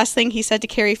seriously the last thing he said to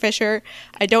Carrie Fisher?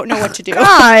 I don't know what to do.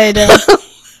 God.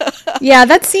 Yeah,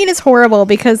 that scene is horrible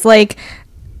because like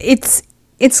it's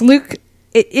Luke.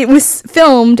 It was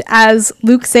filmed as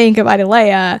Luke saying goodbye to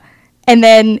Leia, and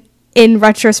then in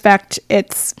retrospect,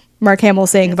 it's Mark Hamill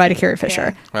saying goodbye to Carrie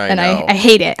Fisher. Yeah. And I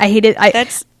hate it. I hate it. I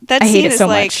That hate scene it is so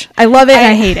like, much. I love it and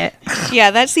I hate it. Yeah,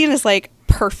 that scene is like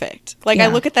perfect. Like, I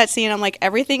Yeah. look at that scene, I'm like,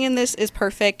 everything in this is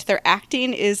perfect. Their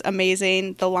acting is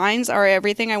amazing. The lines are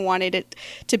everything I wanted it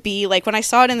to be. Like, when I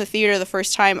saw it in the theater the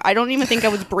first time, I don't even think I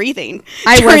was breathing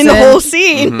during the wasn't. whole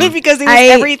scene because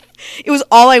it was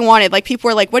all I wanted. Like, people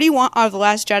were like, what do you want out of The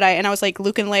Last Jedi? And I was like,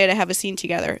 Luke and Leia to have a scene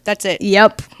together. That's it.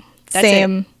 Yep. That's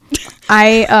Same.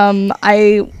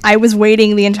 I was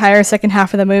waiting the entire second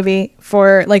half of the movie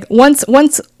for, like,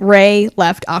 once Rey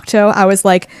left Octo, I was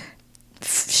like,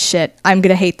 shit, I'm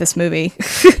gonna hate this movie.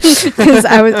 Because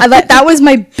that was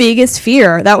my biggest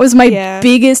fear. That was my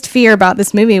biggest fear about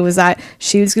this movie, was that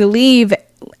she was gonna leave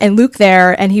and Luke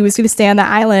there and he was gonna stay on the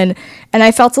island. And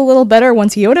I felt a little better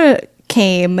once Yoda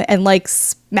came and like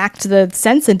smacked the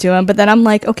sense into him, but then I'm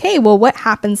like, okay, well, what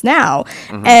happens now?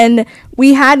 And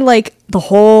we had like the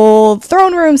whole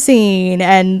throne room scene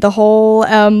and the whole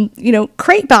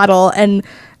crate battle, and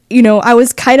I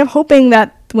was kind of hoping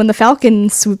that when the Falcon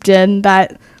swooped in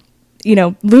that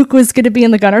Luke was going to be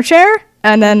in the gunner chair,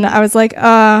 and then I was like,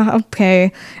 okay,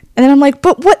 and then I'm like,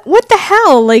 but what the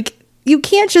hell, like, you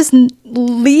can't just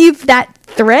leave that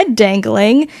thread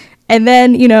dangling. And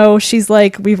then, she's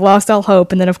like, we've lost all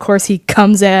hope. And then, of course, he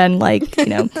comes in like,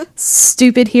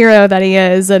 stupid hero that he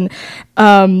is. And,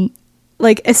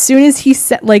 like, as soon as he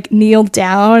kneeled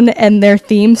down and their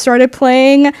theme started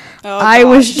playing, I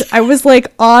was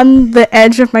like on the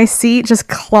edge of my seat, just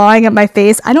clawing at my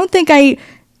face. I don't think I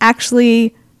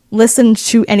actually listened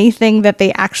to anything that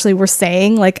they actually were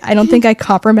saying. Like, I don't think I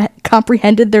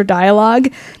comprehended their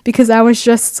dialogue, because I was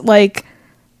just like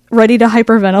ready to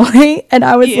hyperventilate. And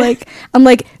I was I'm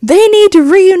like, they need to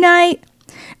reunite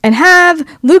and have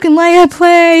Luke and Leia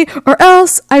play, or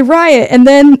else I riot. And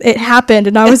then it happened,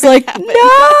 and I was like, no,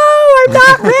 I'm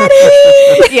not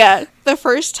ready. Yeah, the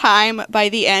first time, by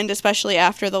the end, especially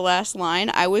after the last line,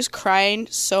 I was crying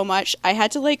so much. I had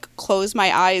to like close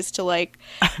my eyes to like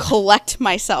collect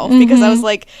myself, because I was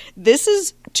like, this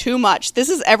is too much. This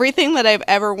is everything that I've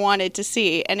ever wanted to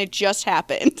see, and it just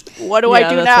happened. What do I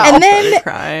do now? And then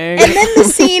the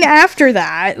scene after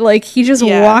that, like, he just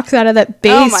walks out of that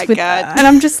base. Oh my God. And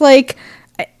I'm just like,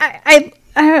 I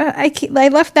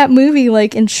left that movie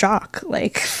like in shock.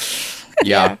 Like,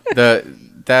 yeah,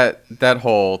 that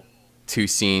whole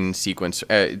 2-scene sequence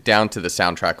down to the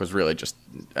soundtrack was really just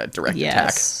a direct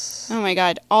attack. Oh my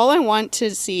God. All I want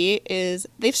to see is,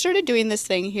 they've started doing this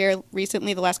thing here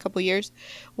recently, the last couple of years,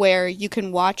 where you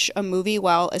can watch a movie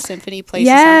while a symphony plays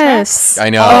the soundtrack. I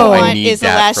know. All I need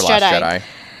that for Last Jedi.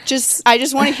 I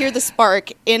just want to hear the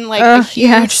spark in like a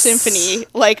huge symphony.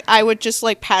 Like, I would just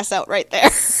like pass out right there.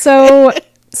 So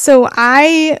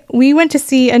we went to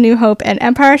see A New Hope and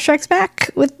Empire Strikes Back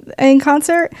in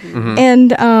concert,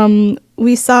 and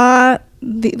we saw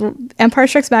the Empire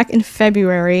Strikes Back in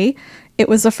February. It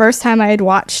was the first time I had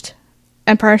watched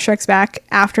Empire Strikes Back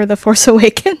after The Force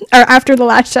Awakens, or after The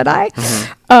Last Jedi.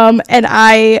 And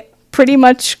I pretty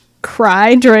much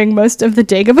cried during most of the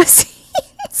Dagobah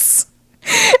scenes.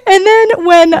 And then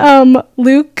when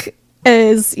Luke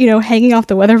is, hanging off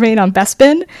the weather vane on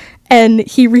Bespin, and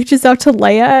he reaches out to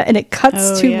Leia, and it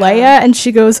cuts to Leia, and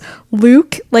she goes,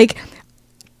 Luke, like,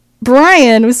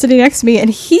 Brian was sitting next to me,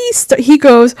 and he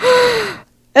goes,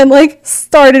 and like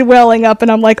started welling up, and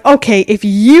I'm like, okay, if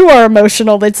you are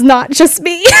emotional, it's not just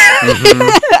me.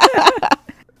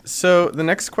 So the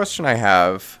next question I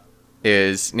have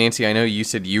is, Nancy, I know you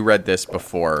said you read this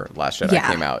before Last Jedi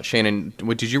came out. Shannon,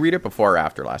 did you read it before or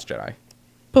after Last Jedi?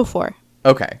 Before.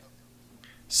 Okay.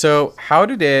 So how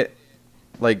did it,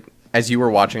 like, as you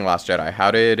were watching Last Jedi,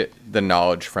 how did the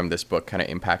knowledge from this book kind of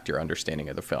impact your understanding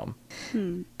of the film?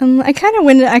 I kind of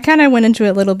went into it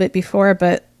a little bit before,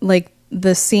 but like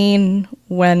the scene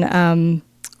when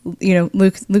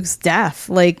Luke's death,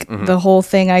 like the whole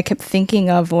thing I kept thinking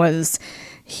of was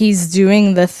he's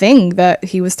doing the thing that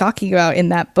he was talking about in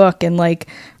that book, and like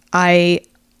I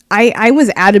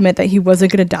was adamant that he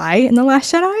wasn't going to die in The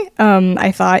Last Jedi.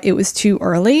 I thought it was too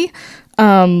early,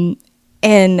 and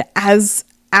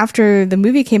after the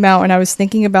movie came out and I was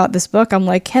thinking about this book, I'm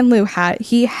like, Ken Liu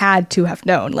had to have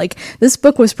known. Like, this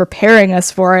book was preparing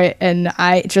us for it, and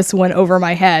I just went over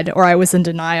my head, or I was in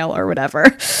denial or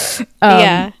whatever.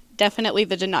 Yeah, definitely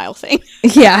the denial thing.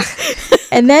 Yeah.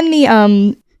 And then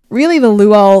the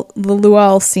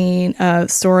Lual scene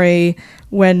story,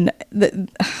 when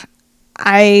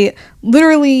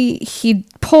he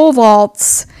pole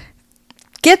vaults,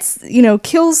 gets,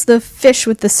 kills the fish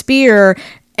with the spear.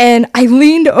 And I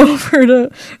leaned over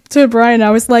to Brian.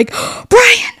 I was like,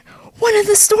 Brian, one of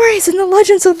the stories in the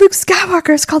Legends of Luke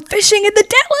Skywalker is called Fishing in the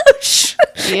Deluge.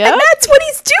 Yep. And that's what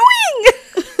he's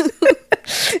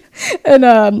doing.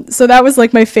 And so that was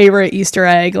like my favorite Easter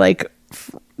egg, like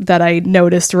that I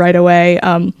noticed right away.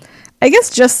 I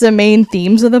guess just the main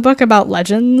themes of the book about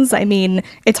legends. I mean,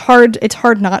 it's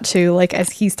hard not to, like, as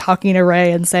he's talking to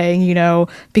Rey and saying, you know,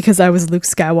 because I was Luke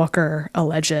Skywalker, a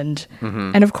legend.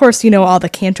 Mm-hmm. And of course, you know, all the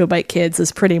Canto Bight kids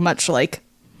is pretty much like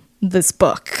this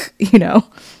book, you know?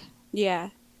 Yeah.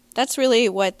 That's really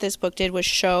what this book did, was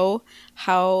show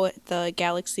how the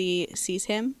galaxy sees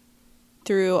him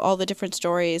through all the different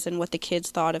stories and what the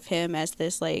kids thought of him as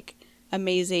this, like,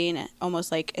 amazing,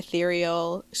 almost like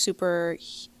ethereal, super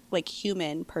like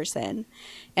human person.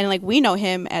 And like we know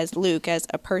him as Luke, as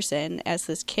a person, as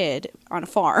this kid on a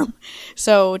farm.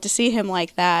 So to see him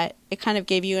like that, it kind of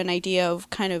gave you an idea of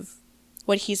kind of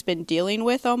what he's been dealing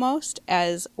with, almost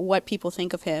as what people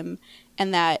think of him.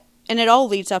 And it all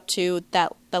leads up to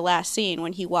that the last scene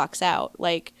when he walks out.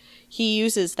 Like, he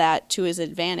uses that to his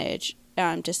advantage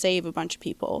to save a bunch of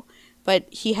people,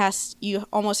 but you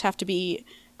almost have to be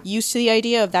used to the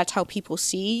idea of that's how people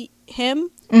see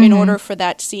him, mm-hmm. in order for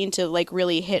that scene to like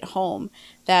really hit home,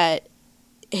 that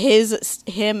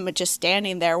him just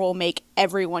standing there will make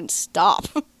everyone stop.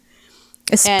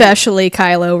 Especially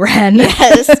Kylo Ren.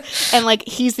 Yes. And like,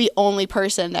 he's the only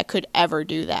person that could ever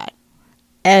do that.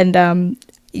 And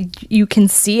you can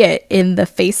see it in the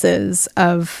faces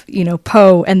of, you know,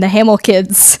 Poe and the Hamill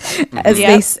kids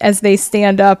as they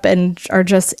stand up and are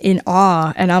just in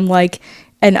awe. And I'm like,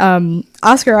 and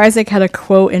Oscar Isaac had a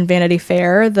quote in Vanity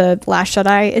Fair, the Last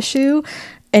Jedi issue,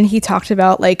 and he talked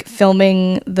about like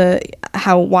filming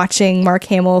how watching Mark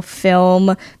Hamill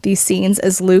film these scenes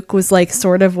as Luke was like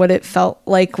sort of what it felt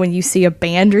like when you see a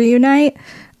band reunite,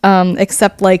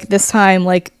 except like this time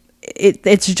like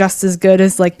it's just as good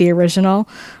as like the original.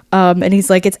 And he's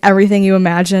like, it's everything you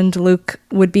imagined Luke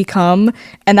would become.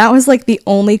 And that was like the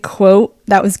only quote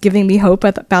that was giving me hope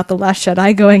about The Last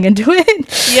Jedi going into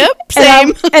it. Yep,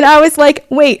 same. And I was like,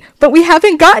 wait, but we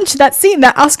haven't gotten to that scene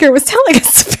that Oscar was telling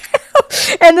us about.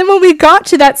 And then when we got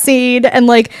to that scene, and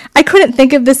like, I couldn't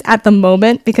think of this at the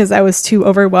moment because I was too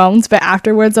overwhelmed. But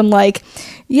afterwards, I'm like,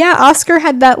 yeah, Oscar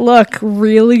had that look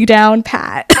really down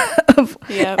pat.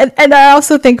 Yep. And I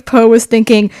also think Poe was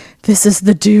thinking, this is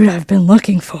the dude I've been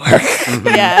looking for. Mm-hmm.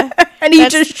 Yeah. And he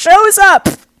just shows up.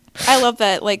 I love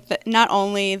that, like, not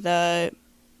only the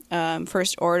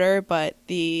First Order, but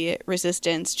the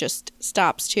Resistance just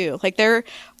stops too. Like, they're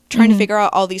trying to figure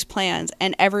out all these plans,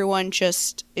 and everyone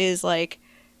just is like,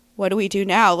 what do we do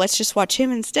now? Let's just watch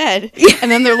him instead. And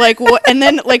then they're like, what? And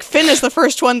then like Finn is the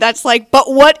first one that's like,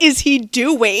 but what is he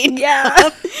doing?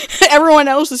 Yeah. Everyone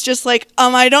else is just like,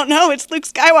 I don't know. It's Luke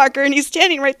Skywalker and he's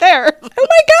standing right there. Oh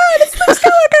my God, it's Luke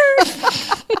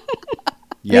Skywalker.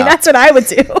 Yeah. I mean, that's what I would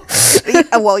do.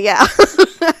 Well, yeah.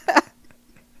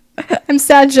 I'm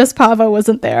sad just Pava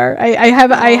wasn't there. I have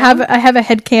a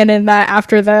headcanon that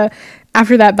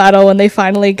after that battle, when they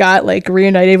finally got like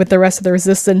reunited with the rest of the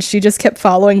Resistance, she just kept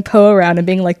following Poe around and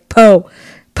being like, Poe,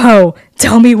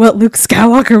 tell me what Luke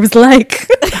Skywalker was like.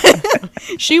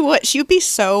 She'd be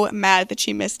so mad that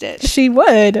she missed it. She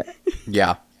would.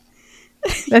 Yeah.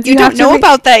 You don't know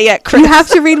about that yet, Chris. You have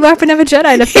to read Weapon of a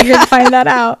Jedi to find that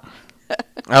out.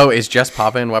 Oh, is Jess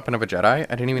Pava in Weapon of a Jedi? I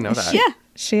didn't even know that. Yeah,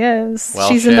 she is. Well,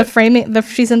 she's in the framing.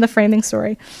 She's in the framing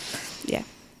story. Yeah.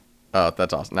 Oh,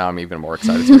 that's awesome. Now I'm even more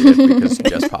excited to read it because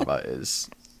Jess Pava is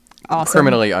awesome.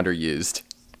 Criminally underused.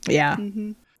 Yeah.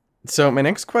 Mm-hmm. So my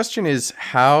next question is,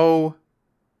 how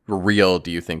real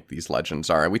do you think these legends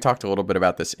are? We talked a little bit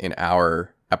about this in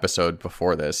our episode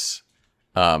before this,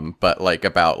 but like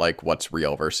about like what's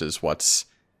real versus what's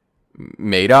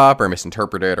made up or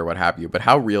misinterpreted or what have you. But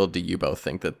how real do you both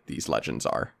think that these legends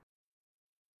are?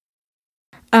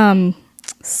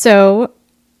 So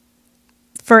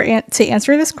to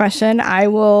answer this question, I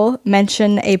will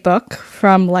mention a book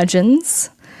from Legends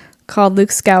called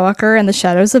Luke Skywalker and the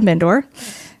Shadows of Mindor.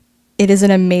 It is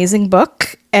an amazing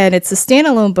book, and it's a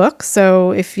standalone book,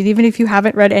 so even if you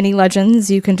haven't read any Legends,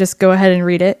 you can just go ahead and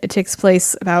read it. It takes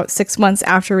place about 6 months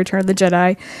after Return of the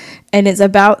Jedi, and it's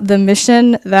about the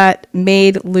mission that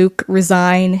made Luke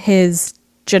resign his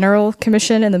general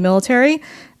commission in the military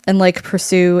and like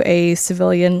pursue a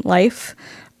civilian life.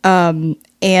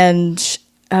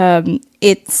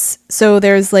 It's so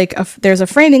there's a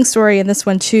framing story in this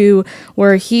one too,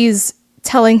 where he's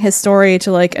telling his story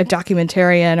to like a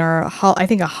documentarian or I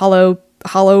think a hollow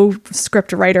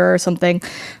script writer or something,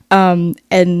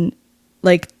 and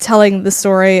like telling the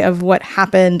story of what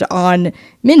happened on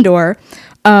Mindor.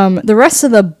 The rest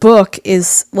of the book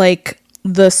is like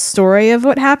the story of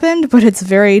what happened, but it's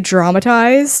very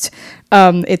dramatized.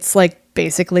 It's like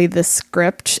basically the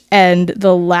script, and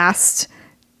the last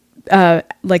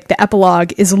like the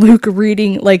epilogue is Luke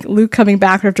coming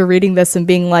back after reading this and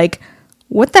being like,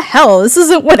 what the hell? This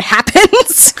isn't what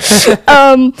happens.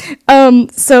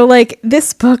 So like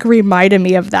this book reminded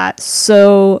me of that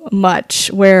so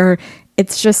much, where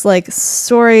it's just like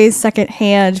stories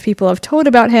secondhand people have told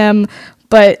about him,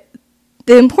 but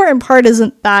the important part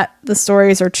isn't that the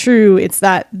stories are true, it's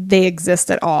that they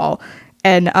exist at all.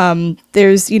 And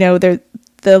there's,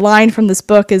 the line from this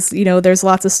book is, there's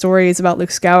lots of stories about Luke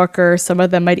Skywalker. Some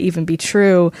of them might even be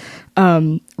true.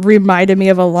 Reminded me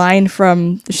of a line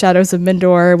from The Shadows of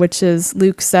Mindor, which is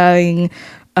Luke saying,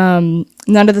 none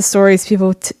of the stories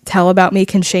people tell about me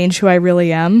can change who I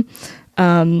really am.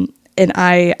 And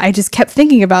I just kept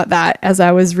thinking about that as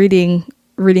I was reading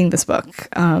this book,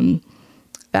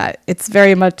 that it's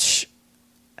very much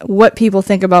what people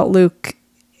think about Luke,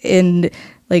 in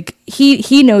like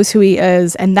he knows who he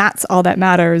is, and that's all that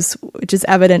matters, which is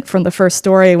evident from the first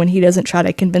story when he doesn't try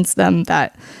to convince them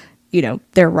that,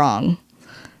 they're wrong.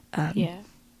 Yeah.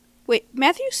 Wait,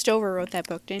 Matthew Stover wrote that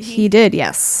book, didn't he? He did,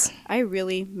 yes. I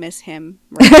really miss him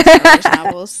writing Star Wars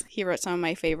novels. He wrote some of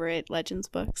my favorite Legends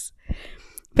books.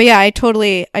 But yeah, I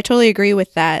totally agree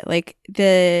with that. Like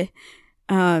the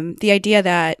idea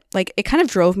that, like, it kind of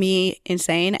drove me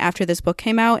insane after this book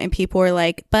came out and people were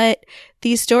like, but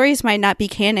these stories might not be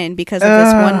canon because of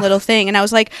this one little thing. And I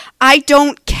was like, I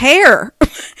don't care.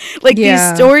 Like, these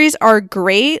stories are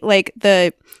great. Like,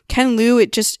 the Ken Liu,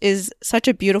 it just is such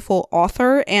a beautiful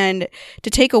author. And to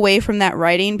take away from that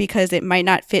writing because it might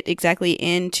not fit exactly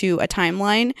into a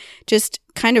timeline just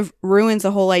kind of ruins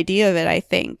the whole idea of it, I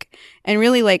think. And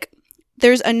really, like,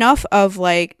 there's enough of,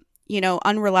 like,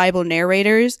 unreliable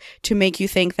narrators to make you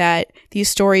think that these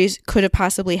stories could have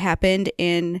possibly happened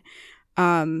in,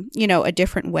 a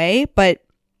different way. But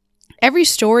every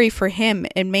story for him,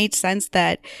 it made sense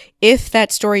that if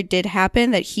that story did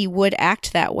happen, that he would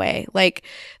act that way. Like,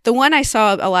 the one I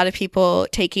saw a lot of people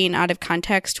taking out of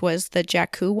context was the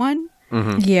Jakku one.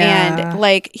 Mm-hmm. Yeah. And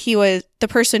like, the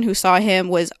person who saw him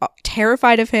was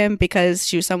terrified of him because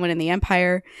she was someone in the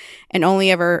Empire and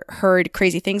only ever heard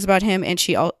crazy things about him, and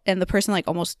the person like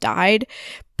almost died.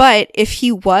 But if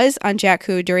he was on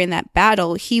Jakku during that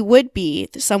battle, he would be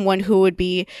someone who would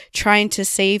be trying to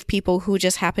save people who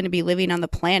just happen to be living on the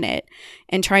planet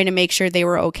and trying to make sure they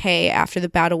were okay after the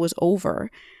battle was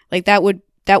over. Like, that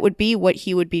would be what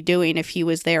he would be doing if he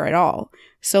was there at all.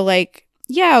 So, like,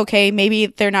 yeah, okay, maybe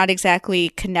they're not exactly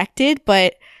connected,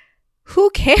 but who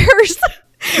cares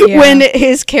when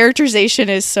his characterization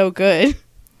is so good?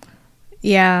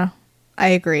 Yeah, I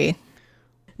agree.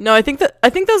 No, I think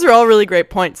those are all really great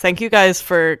points. Thank you guys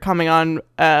for coming on,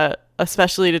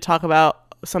 especially to talk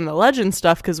about some of the legend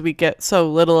stuff, because we get so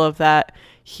little of that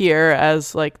here,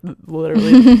 as like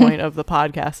literally the point of the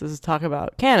podcast is to talk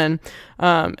about canon,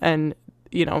 and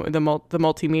the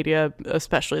multimedia,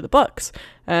 especially the books.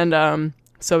 And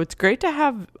so it's great to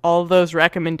have all those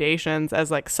recommendations as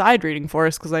like side reading for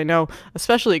us, because I know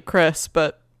especially Chris,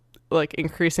 but like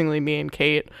increasingly me and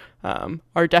Kate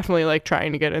are definitely like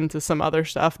trying to get into some other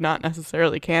stuff, not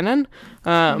necessarily canon.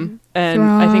 And Thrawn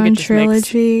I think it just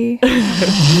trilogy.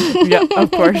 yeah, of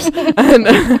course. And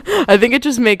I think it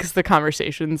just makes the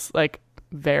conversations like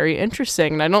very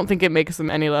interesting, and I don't think it makes them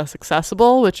any less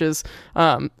accessible, which is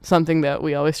something that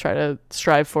we always try to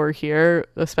strive for here,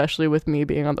 especially with me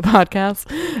being on the podcast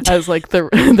as like the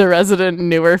resident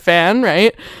newer fan,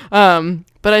 right?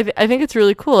 But I think it's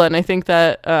really cool, and I think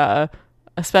that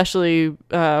especially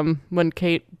when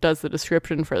Kate does the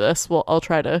description for this, I'll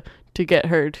try to get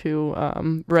her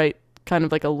to write kind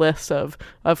of like a list of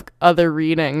other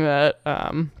reading that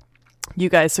you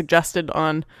guys suggested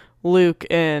on Luke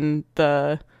in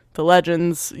the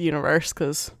Legends universe,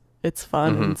 because it's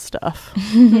fun and stuff.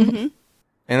 And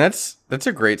that's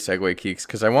a great segue, Keeks,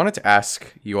 because I wanted to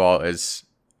ask you all, as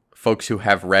folks who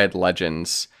have read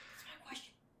Legends,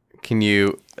 can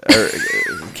you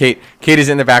Kate is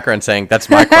in the background saying that's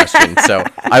my question, so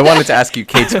I wanted to ask you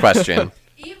Kate's question.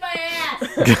 Eat my ass!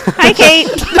 Hi, Kate.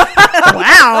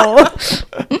 Wow.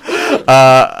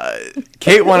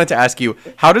 Kate wanted to ask you,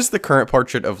 how does the current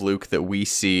portrait of Luke that we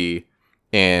see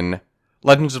in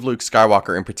Legends of Luke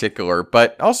Skywalker in particular,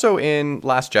 but also in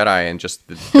Last Jedi and just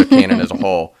the canon as a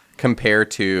whole, compare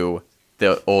to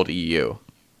the old EU?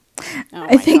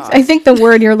 I think the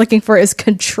word you're looking for is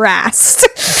contrast.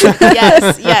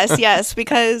 Yes,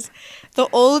 because the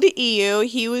old EU,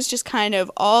 he was just kind of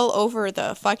all over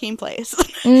the fucking place,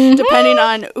 depending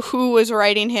on who was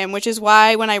writing him, which is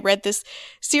why when I read this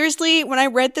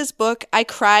book, I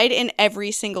cried in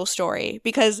every single story,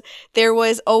 because there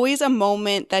was always a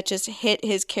moment that just hit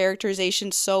his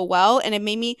characterization so well, and it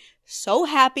made me so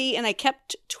happy, and I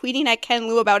kept tweeting at Ken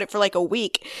Liu about it for like a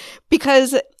week,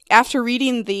 because after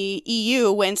reading the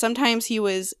EU, when sometimes he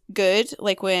was good,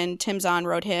 like when Tim Zahn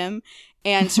wrote him,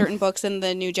 and certain books in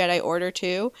the New Jedi Order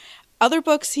too, other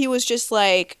books he was just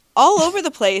like all over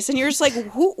the place, and you're just like,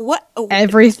 who, what?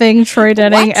 Everything Troy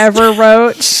Denning What? ever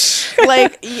wrote.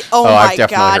 Like, oh I've my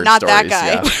definitely god, heard not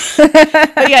that stories, guy.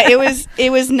 yeah. But yeah,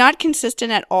 it was not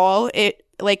consistent at all. It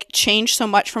like changed so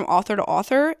much from author to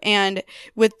author, and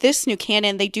with this new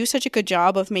canon, they do such a good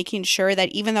job of making sure that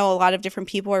even though a lot of different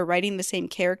people are writing the same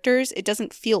characters, it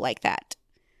doesn't feel like that.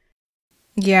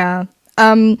 Yeah.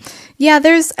 Yeah,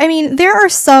 there are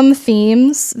some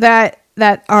themes that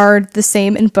are the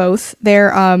same in both.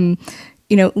 They're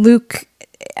Luke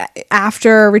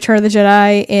after Return of the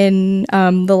Jedi in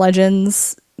the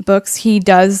Legends books, he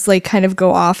does like kind of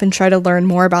go off and try to learn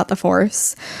more about the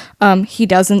Force. He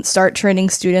doesn't start training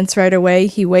students right away.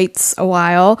 He waits a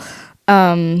while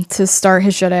to start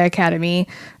his Jedi Academy.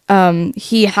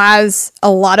 He has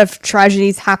a lot of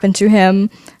tragedies happen to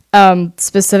him.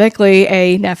 Specifically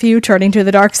a nephew turning to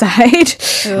the dark side.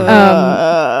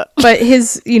 But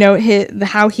his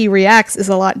how he reacts is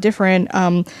a lot different.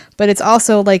 But it's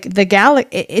also like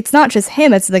it's not just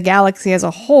him, it's the galaxy as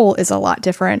a whole is a lot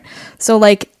different. So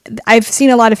like I've seen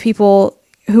a lot of people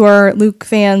who are Luke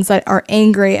fans that are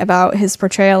angry about his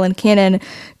portrayal in canon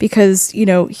because,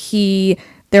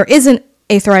 there isn't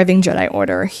a thriving Jedi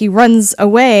Order. He runs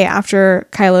away after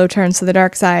Kylo turns to the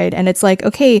dark side, and it's like,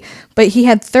 okay, but he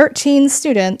had 13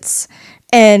 students,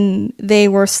 and they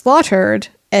were slaughtered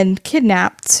and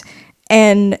kidnapped,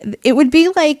 and it would be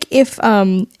like if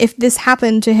this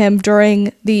happened to him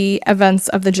during the events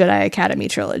of the Jedi Academy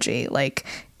trilogy, like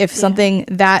if something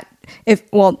that if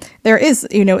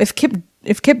Kip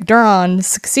Duron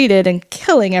succeeded in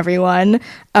killing everyone,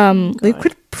 Luke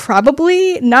would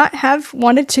probably not have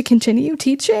wanted to continue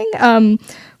teaching.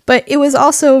 But it was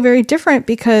also very different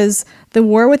because the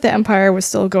war with the Empire was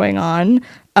still going on.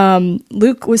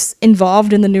 Luke was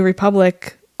involved in the New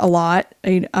Republic a lot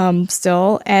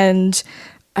still. And,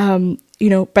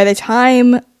 by the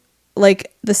time,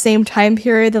 like the same time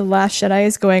period The Last Jedi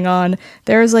is going on,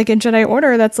 there's like a Jedi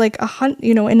Order that's like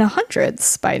in the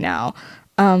hundreds by now.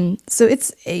 So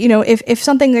it's, if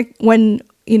something like when,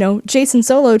 Jason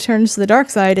Solo turns to the dark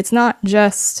side, it's not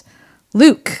just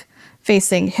Luke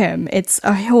facing him. It's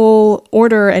a whole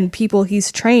order and people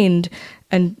he's trained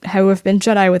and who have been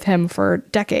Jedi with him for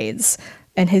decades.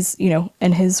 And his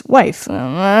wife. So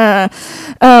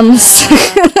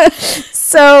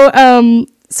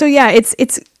yeah,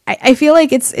 I feel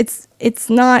like it's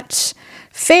not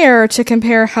fair to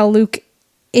compare how Luke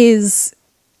is,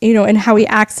 and how he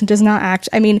acts and does not act.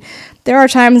 I mean, there are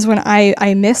times when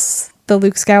I miss the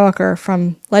Luke Skywalker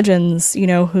from Legends,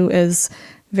 who is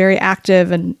very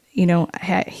active and,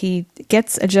 he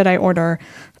gets a Jedi Order,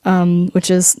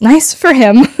 which is nice for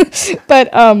him. But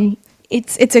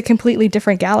it's a completely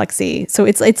different galaxy. So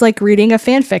it's like reading a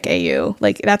fanfic AU.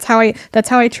 Like that's how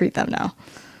I treat them now.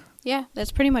 Yeah,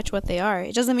 that's pretty much what they are.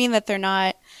 It doesn't mean that they're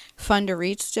not fun to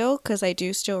read still, because I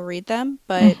do still read them,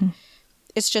 but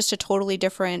it's just a totally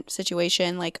different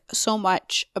situation. Like so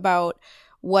much about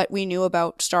what we knew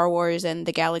about Star Wars and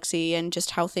the galaxy and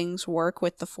just how things work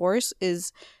with the Force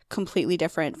is completely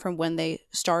different from when they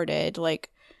started. Like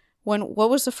what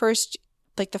was the first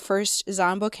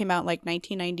Zahn book came out like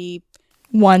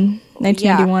 1991.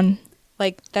 Yeah.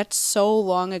 Like that's so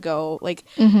long ago. Like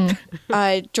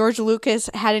George Lucas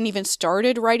hadn't even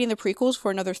started writing the prequels for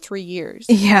another 3 years.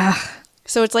 Yeah.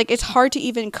 So it's like it's hard to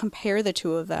even compare the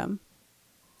two of them.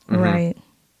 Right.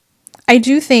 I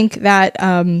do think that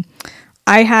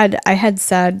I had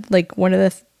said like one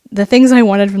of the things I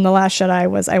wanted from The Last Jedi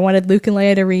was I wanted Luke and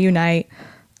Leia to reunite.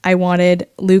 I wanted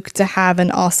Luke to have an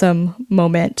awesome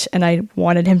moment, and I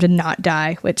wanted him to not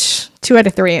die, which 2 out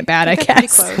of 3 ain't bad, I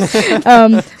guess.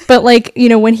 But like,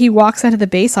 when he walks out of the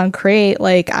base on Crate,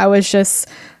 like I was just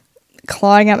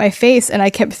clawing at my face, and I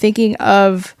kept thinking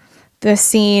of the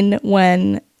scene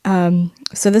when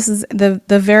so this is the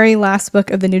very last book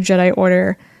of the New Jedi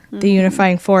Order, the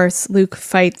Unifying Force. Luke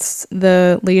fights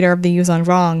the leader of the Yuuzhan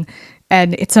Vong,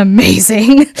 and it's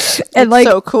amazing. And like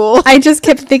so cool. I just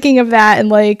kept thinking of that, and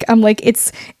like I'm like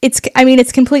it's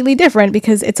completely different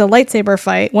because it's a lightsaber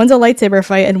fight. One's a lightsaber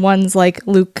fight and one's like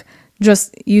Luke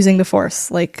just using the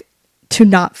Force like to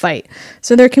not fight.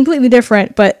 So they're completely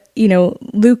different, but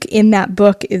Luke in that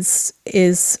book is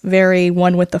very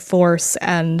one with the Force,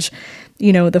 and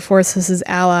the Force is his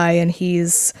ally, and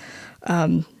he's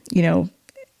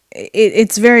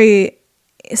it's very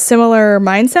similar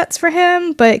mindsets for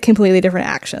him, but completely different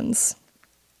actions.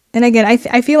 And again,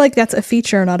 I feel like that's a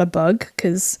feature, not a bug,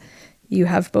 because you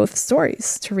have both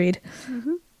stories to read.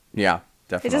 Yeah.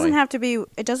 definitely.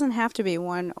 It doesn't have to be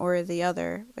one or the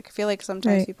other. Like, I feel like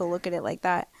sometimes Right. people look at it like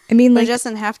that. I mean, But like, it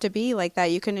doesn't have to be like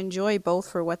that. You can enjoy both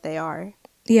for what they are.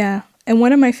 yeah. And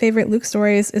one of my favorite Luke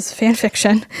stories is fan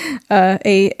fiction,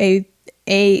 a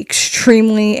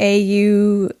extremely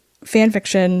AU fan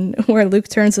fiction where Luke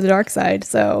turns to the dark side.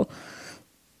 So,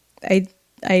 I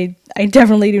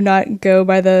definitely do not go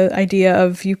by the idea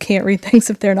of you can't read things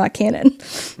if they're not canon.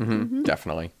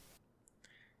 Definitely.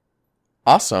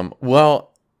 Awesome.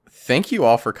 Well, thank you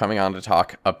all for coming on to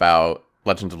talk about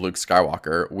Legend of Luke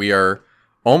Skywalker. We are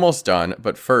almost done,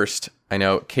 but first, I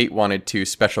know Kate wanted to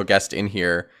special guest in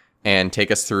here and take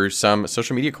us through some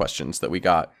social media questions that we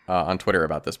got on Twitter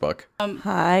about this book.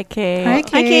 Hi, Kate. Hi,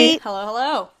 Kate. Hello,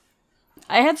 hello.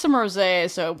 I had some rosé,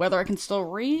 so whether I can still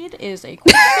read is a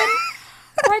question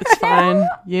right now. Fine.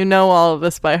 You know all of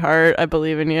this by heart. I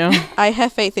believe in you. I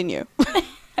have faith in you. I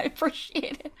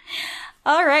appreciate it.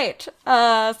 All right.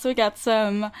 So we got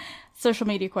some social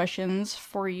media questions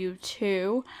for you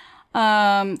too.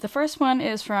 The first one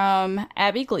is from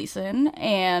Abby Gleason,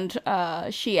 and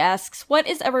she asks, "What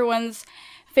is everyone's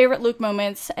favorite Luke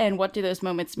moments, and what do those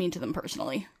moments mean to them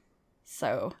personally?"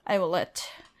 So I will let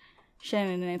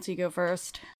Shannon and Nancy go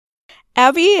first.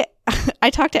 Abby, I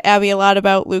talked to Abby a lot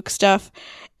about Luke stuff,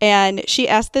 and she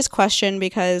asked this question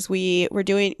because we were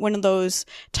doing one of those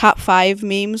top 5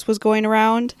 memes was going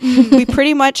around. We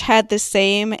pretty much had the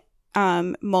same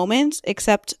moments,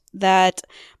 except that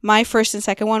my first and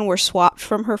second one were swapped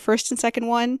from her first and second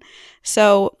one.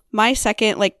 So my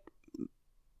second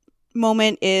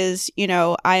moment is,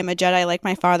 I am a Jedi like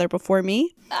my father before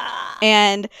me.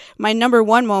 And my number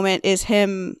 1 moment is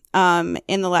him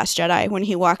in The Last Jedi when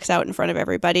he walks out in front of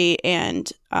everybody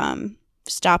and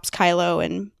stops Kylo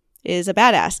and is a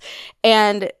badass.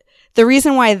 And the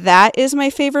reason why that is my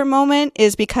favorite moment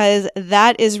is because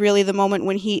that is really the moment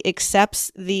when he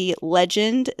accepts the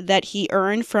legend that he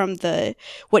earned from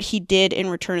what he did in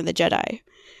Return of the Jedi,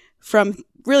 from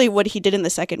really what he did in the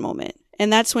second moment.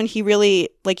 And that's when he really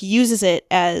uses it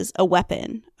as a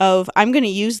weapon of, I'm going to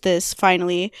use this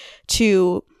finally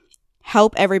to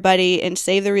help everybody and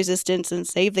save the Resistance and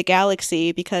save the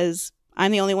galaxy because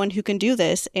I'm the only one who can do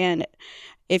this. And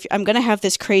if I'm going to have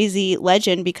this crazy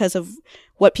legend because of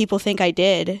what people think I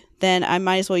did, then I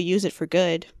might as well use it for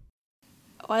good.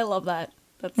 Oh, I love that.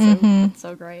 That's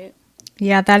so great.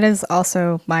 Yeah, that is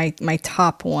also my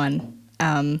top one.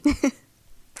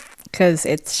 Because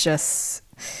it's just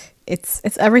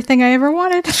it's everything I ever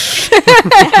wanted.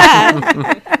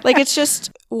 It's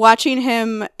just watching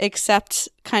him accept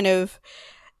kind of,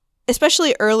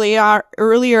 especially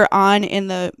earlier on in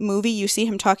the movie, you see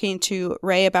him talking to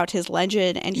Rey about his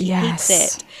legend, and he hates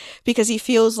it because he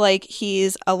feels like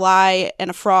he's a lie and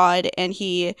a fraud, and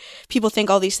people think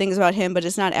all these things about him, but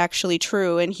it's not actually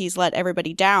true, and he's let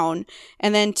everybody down.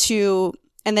 And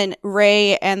then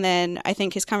Rey, and then I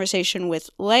think his conversation with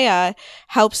Leia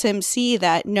helps him see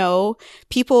that, no,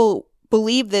 people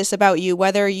believe this about you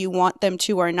whether you want them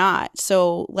to or not.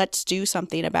 So let's do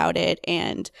something about it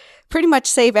and pretty much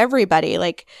save everybody.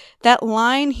 Like that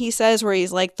line he says where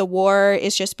he's like, the war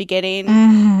is just beginning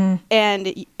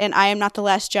and I am not the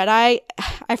last Jedi.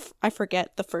 I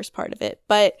forget the first part of it,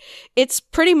 but it's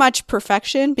pretty much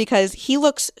perfection because he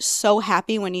looks so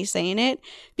happy when he's saying it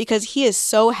because he is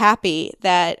so happy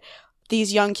that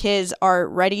these young kids are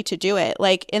ready to do it.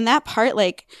 Like in that part,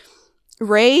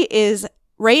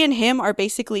 Rey and him are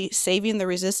basically saving the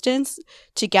Resistance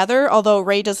together, although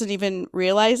Rey doesn't even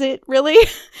realize it, really,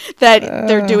 that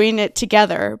they're doing it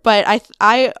together. But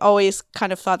I always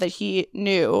kind of thought that he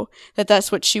knew that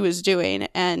that's what she was doing.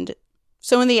 And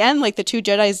so in the end, the two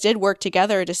Jedis did work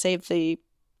together to save the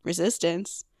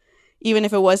Resistance, even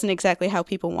if it wasn't exactly how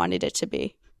people wanted it to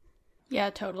be.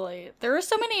 Yeah, totally. There are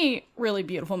so many really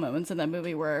beautiful moments in that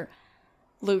movie where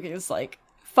Luke is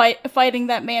fighting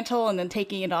that mantle and then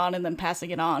taking it on and then passing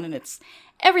it on, and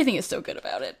everything is so good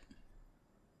about it.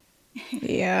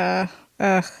 Yeah.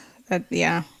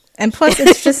 Yeah. And plus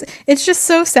it's just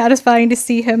so satisfying to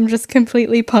see him just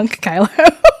completely punk Kylo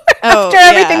after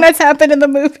everything that's happened in the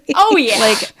movie. Oh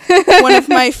yeah. One of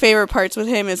my favorite parts with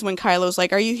him is when Kylo's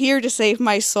like, "Are you here to save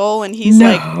my soul?" And he's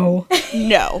No. like,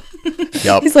 "No."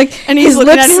 Yep. He's like, And he's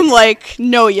looking at him like,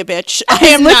 "No, you bitch. I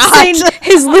am not."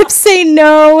 His lips say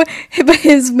no, but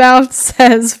his mouth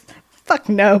says, "Fuck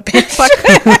no, bitch. Fuck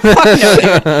no,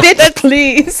 dude. Bitch,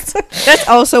 please." That's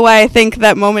also why I think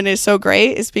that moment is so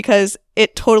great, is because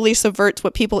it totally subverts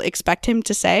what people expect him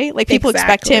to say. Like, people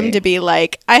expect him Exactly. to be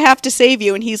like, "I have to save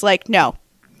you," and he's like, "No,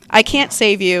 I can't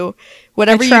save you.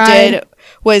 Whatever I you tried. did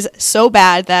was so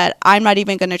bad that I'm not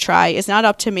even going to try. It's not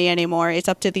up to me anymore. It's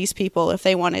up to these people if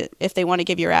they want to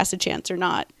give your ass a chance or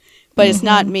not." but it's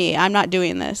not me. I'm not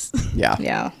doing this. Yeah.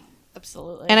 Yeah.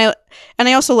 Absolutely. And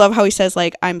I also love how he says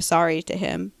like I'm sorry to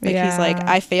him. Like he's like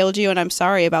Yeah. I failed you and I'm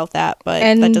sorry about that, but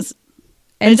And- that does.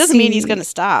 And it doesn't mean he's see- gonna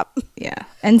stop. Yeah.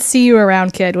 And see you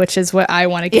around, kid, which is what I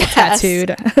want to get Yes.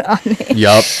 tattooed on me.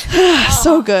 Yup.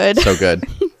 So good. So good.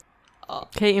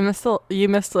 Kate, you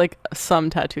missed like some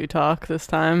tattoo talk this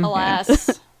time.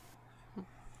 Alas.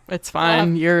 It's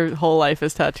fine. Your whole life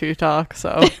is tattoo talk,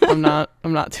 so I'm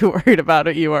not too worried about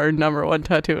it. You are number one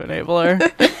tattoo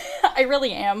enabler. I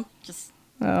really am. Just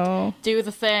Oh. do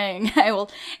the thing. I will.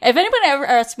 If anybody ever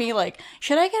asks me, like,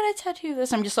 should I get a tattoo of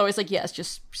this? I'm just always like, yes,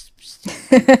 just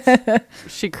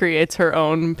She creates her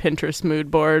own Pinterest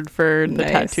mood board for the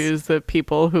Nice. tattoos that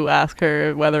people who ask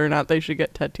her whether or not they should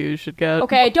get tattoos should get.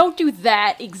 Okay, I don't do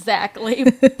that exactly,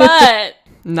 but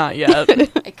Not yet.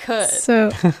 I could.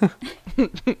 So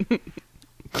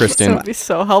Kristen, That'd be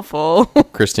so helpful.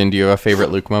 Kristen, do you have a favorite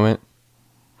Luke moment?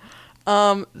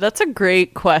 That's a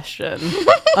great question.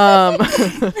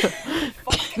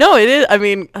 No, it is. I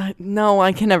mean, no,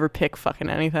 I can never pick fucking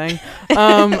anything.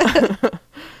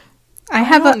 I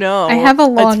have don't know. I have a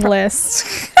It's long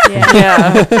list.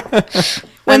 Yeah.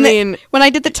 When I mean, when I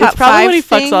did the top it's probably five when he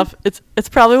thing, fucks off. It's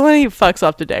probably when he fucks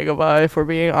off to Dagobah, if we're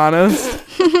being honest.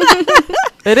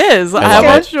 It is. I How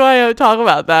love much do I talk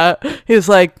about that? He was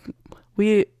like,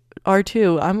 "We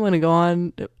R2. I'm gonna go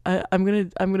on. I'm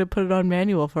gonna put it on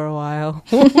manual for a while."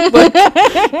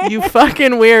 Like, you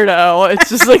fucking weirdo! It's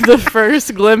just like the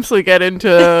first glimpse we get into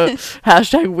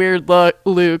hashtag weird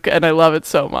Luke, and I love it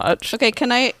so much. Okay,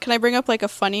 can I bring up like a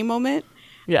funny moment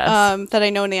Yes. that I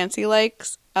know Nancy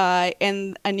likes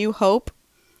in A New Hope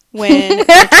when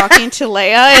they're talking to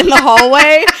Leia in the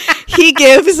hallway. He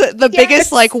gives the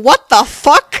biggest like what the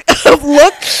fuck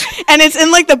look, and it's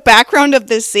in like the background of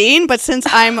this scene. But since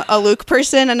I'm a Luke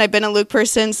person and I've been a Luke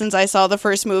person since I saw the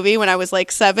first movie when I was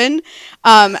like 7,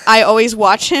 I always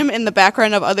watch him in the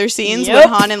background of other scenes when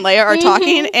Han and Leia are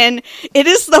talking, and it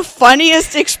is the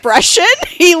funniest expression.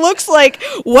 He looks like,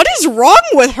 what is wrong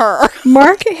with her?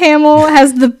 Mark Hamill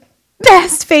has the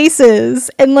best faces,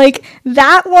 and like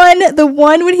that one, the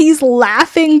one when he's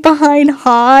laughing behind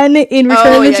Han in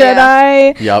Return of the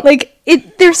yeah, Jedi, Yup. like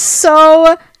they're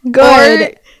so good. Or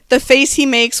the face he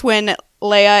makes when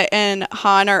Leia and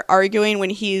Han are arguing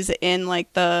when he's in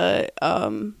like the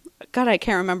God, I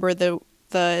can't remember the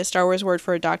Star Wars word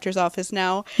for a doctor's office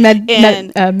now. Med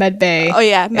Bay. Oh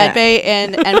yeah, Medbay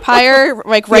and Empire.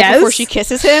 Like right Yes. before she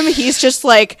kisses him, he's just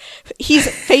like he's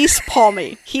face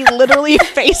palming. He literally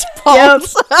face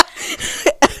palms.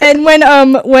 And when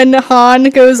Han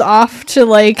goes off to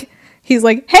like, he's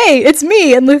like, "Hey, it's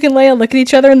me," and Luke and Leia look at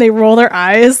each other and they roll their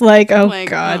eyes like, "Oh Like,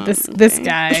 God, oh, this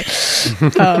guy."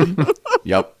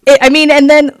 Yep. I mean, and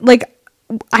then like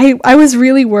I was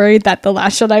really worried that The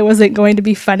Last Jedi wasn't going to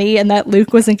be funny and that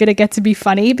Luke wasn't going to get to be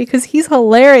funny because he's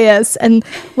hilarious, and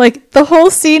like the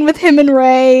whole scene with him and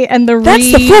Rey and the That's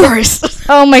Reed. the Force.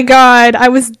 Oh my God, I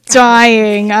was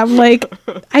dying. I'm like,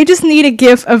 I just need a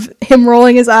gif of him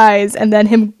rolling his eyes and then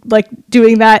him like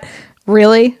doing that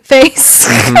really face.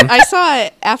 I saw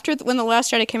it after when The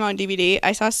Last Jedi came out on DVD.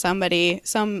 I saw some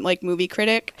like movie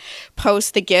critic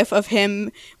post the gif of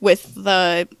him with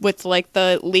like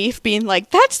the leaf being like,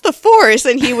 "That's the Force,"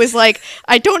 and he was like,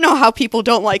 "I don't know how people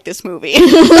don't like this movie."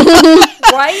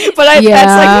 Right? But that's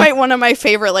Yeah. like one of my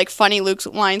favorite like funny Luke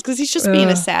lines because he's just being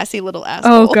a Ugh. sassy little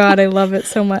asshole. Oh God, I love it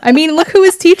so much. I mean, look who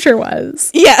his teacher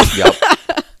was. Yeah. Yep.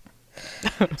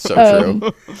 So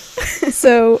true.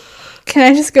 So,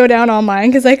 can I just go down all mine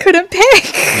because I couldn't pick?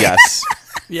 Yes.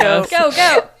 Yes. Go.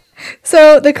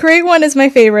 So the Craig one is my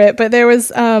favorite, but there was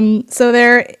so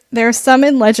there are some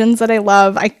in Legends that I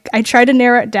love. I tried to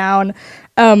narrow it down.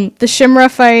 The Shimra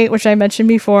fight, which I mentioned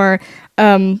before.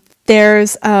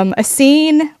 There's a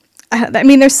scene. I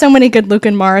mean, there's so many good Luke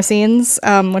and Mara scenes,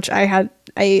 which I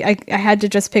had to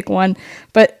just pick one.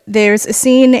 But there's a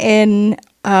scene in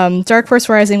Dark Force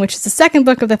Rising, which is the second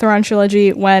book of the Thrawn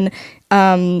trilogy, when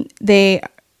they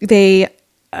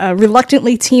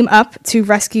reluctantly team up to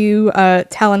rescue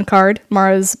Talon Card,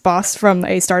 Mara's boss, from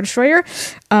a Star Destroyer.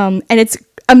 And it's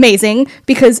amazing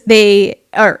because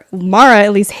Mara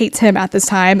at least hates him at this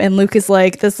time, and Luke is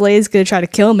like, this lady's gonna try to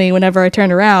kill me whenever I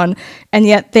turn around, and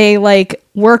yet they like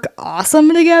work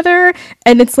awesome together.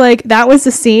 And it's like, that was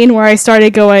the scene where I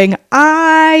started going,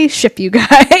 I ship you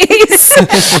guys.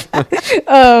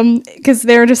 Because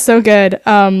they're just so good.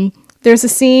 There's a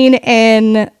scene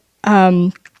in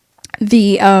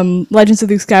the Legends of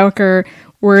Luke Skywalker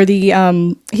where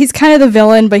he's kind of the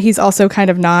villain, but he's also kind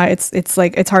of not. It's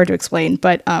like, it's hard to explain,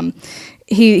 but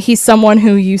he's someone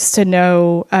who used to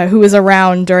know, who was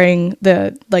around during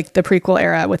the prequel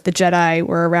era with the Jedi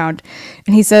were around,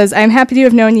 and he says, "I'm happy to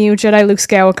have known you, Jedi Luke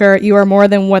Skywalker. You are more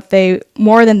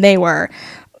than they were."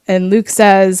 And Luke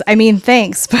says, "I mean,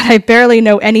 thanks, but I barely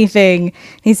know anything."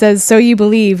 He says, "So you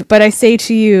believe, but I say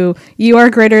to you, you are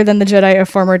greater than the Jedi of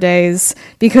former days,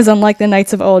 because unlike the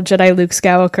knights of old, Jedi Luke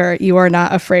Skywalker, you are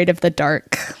not afraid of the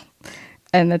dark."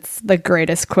 And it's the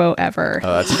greatest quote ever.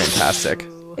 Oh, that's fantastic.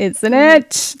 Isn't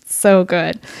it? So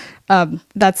good.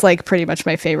 That's like pretty much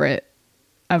my favorite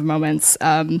of moments.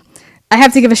 I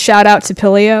have to give a shout out to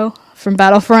Pilio from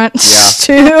Battlefront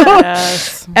too.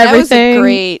 Yes. Everything. That was a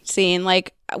great scene.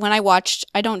 Like when I watched,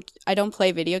 I don't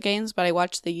play video games, but I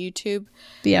watched the YouTube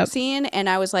scene, and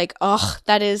I was like, oh,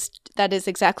 that is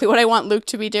exactly what I want Luke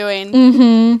to be doing.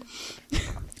 Mm-hmm.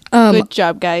 Good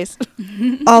job, guys.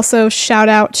 Also, shout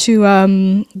out to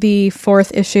the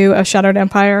 4th issue of Shadowed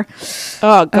Empire.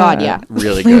 Oh God, yeah,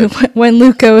 Really good. When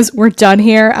Luke goes, "We're done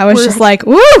here," I was just like,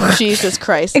 "Woo!" Jesus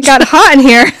Christ. It got hot in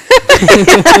here.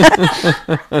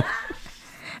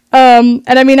 And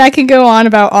I mean, I could go on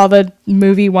about all the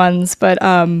movie ones, but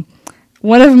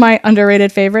one of my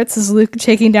underrated favorites is Luke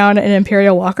taking down an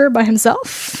Imperial Walker by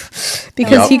himself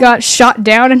because he got shot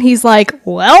down, and he's like,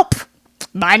 "Welp,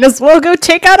 might as well go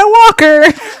take out a walker.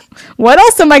 What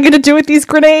else am I going to do with these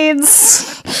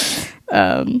grenades?"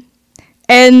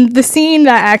 And the scene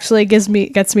that actually gets me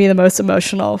the most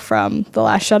emotional from The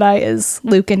Last Jedi is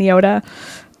Luke and Yoda.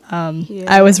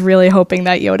 I was really hoping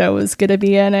that Yoda was going to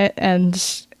be in it,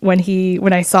 and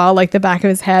when I saw like the back of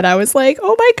his head, I was like,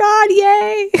 "Oh my God,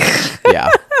 yay!" Yeah.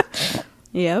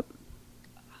 Yep.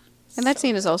 And that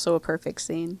scene is also a perfect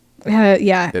scene.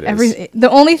 Yeah, It is. the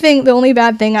only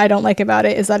bad thing I don't like about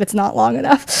it is that it's not long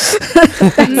enough.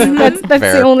 that's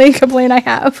Fair. the only complaint I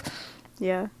have.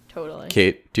 Yeah. Totally.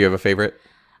 Kate, do you have a favorite?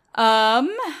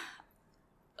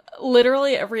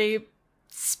 Literally every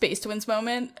Space Twins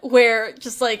moment where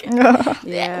just like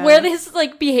Yeah. where his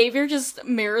like behavior just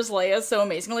mirrors Leia so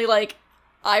amazingly. Like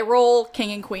I roll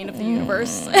King and Queen of the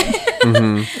universe.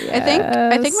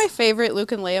 I think my favorite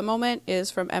Luke and Leia moment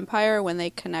is from Empire when they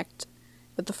connect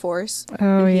with the Force.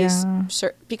 Oh, And he's yeah.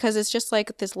 because it's just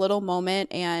like this little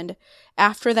moment, and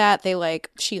after that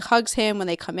she hugs him when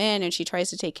they come in, and she tries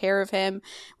to take care of him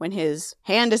when his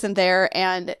hand isn't there,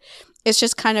 and it's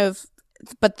just kind of,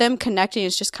 but them connecting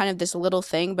is just kind of this little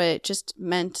thing, but it just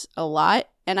meant a lot.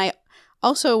 And I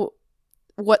also,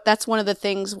 that's one of the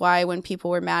things why when people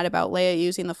were mad about Leia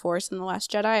using the Force in The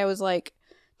Last Jedi, I was like,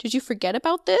 did you forget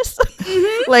about this?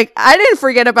 Like, I didn't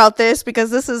forget about this because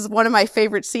this is one of my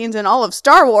favorite scenes in all of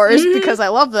Star Wars because I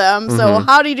love them. So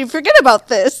how did you forget about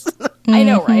this? I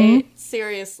know, right?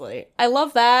 Seriously. I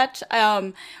love that.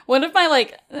 One of my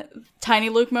like tiny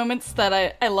Luke moments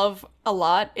that I love a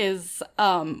lot is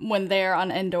when they're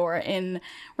on Endor in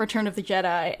Return of the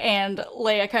Jedi, and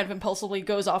Leia kind of impulsively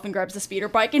goes off and grabs the speeder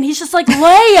bike, and he's just like,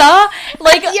 "Leia!"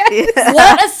 Like,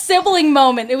 what a sibling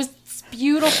moment. It was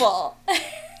beautiful.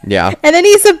 Yeah. And then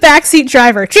he's a backseat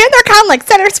driver. Chandler Conley,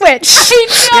 center switch.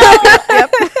 I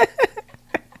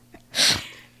know!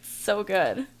 So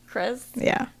good. Chris?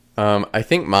 Yeah. I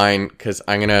think mine, because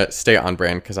I'm gonna stay on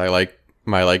brand, because I like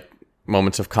my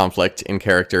moments of conflict in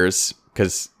characters,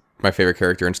 because my favorite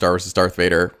character in Star Wars is Darth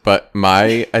Vader. But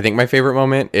I think my favorite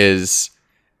moment is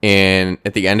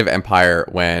at the end of Empire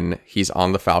when he's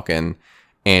on the Falcon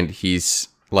and he's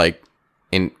like,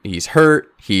 and he's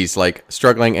hurt, he's like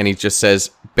struggling, and he just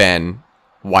says, "Ben,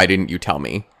 why didn't you tell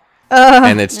me?"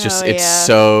 And it's just, it's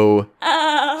so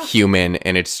human,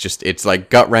 and it's like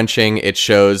gut wrenching. It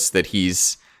shows that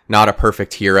he's not a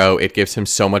perfect hero. It gives him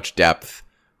so much depth.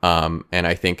 And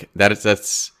I think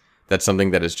that's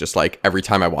something that is just like, every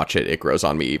time I watch it, it grows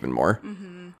on me even more.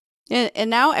 And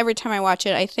now every time I watch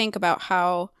it, I think about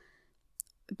how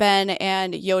Ben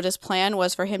and Yoda's plan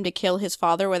was for him to kill his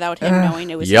father without him knowing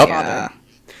it was Yep. his father.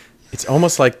 It's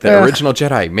almost like the original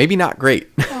Jedi. Maybe not great.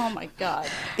 Oh my god.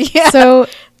 Yeah. So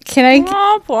can I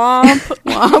Womp womp.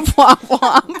 Womp, womp,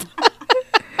 womp.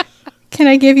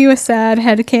 give you a sad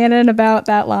headcanon about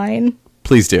that line?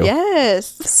 Please do.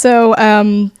 Yes. So,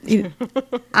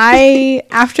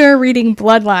 after reading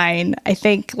Bloodline, I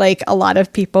think like a lot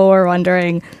of people were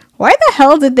wondering, why the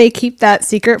hell did they keep that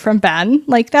secret from Ben?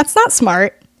 Like, that's not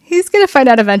smart. He's gonna find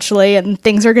out eventually, and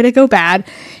things are gonna go bad.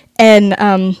 And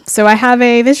so I have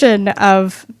a vision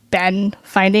of Ben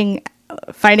finding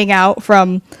out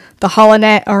from the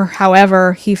holonet, or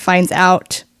however he finds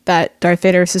out that Darth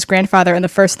Vader is his grandfather, and the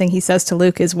first thing he says to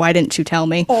Luke is, "Why didn't you tell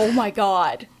me?" Oh my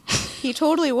god. He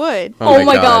totally would. Oh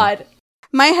my god.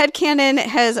 My headcanon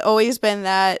has always been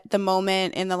that the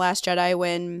moment in The Last Jedi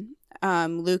when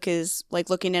Luke is like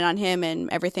looking in on him and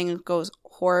everything goes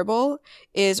horrible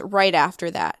is right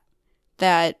after that.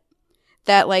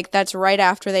 That's right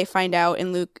after they find out,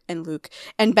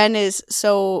 and Ben is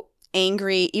so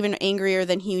angry, even angrier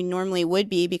than he normally would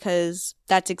be, because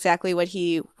that's exactly what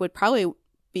he would probably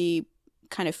be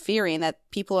kind of fearing, that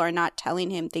people are not telling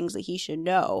him things that he should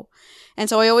know. And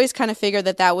so I always kind of figured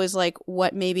that was like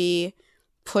what maybe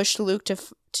pushed Luke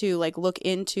to like look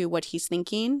into what he's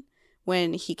thinking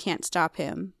when he can't stop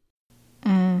him.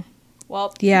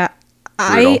 Well, Yeah.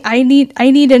 I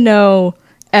need to know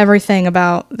everything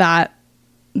about that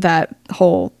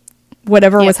whole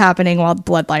whatever was happening while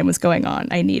Bloodline was going on.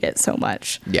 I need it so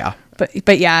much. Yeah.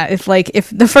 But yeah, if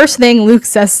the first thing Luke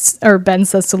says or Ben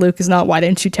says to Luke is not, "Why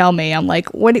didn't you tell me?" I'm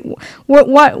like, what are we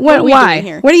why? doing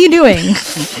here? What are you doing?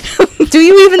 Do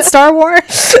you even Star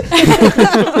Wars?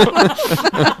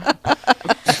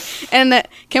 And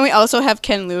can we also have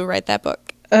Ken Liu write that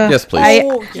book? Yes, please.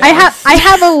 I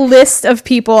have a list of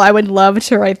people I would love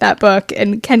to write that book,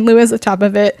 and Ken Liu is at the top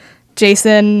of it.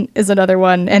 Jason is another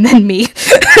one, and then me.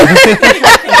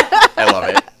 I love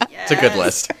it. It's a good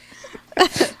list.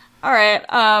 all right.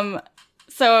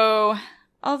 So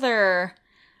other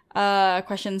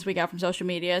questions we got from social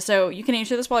media. So you can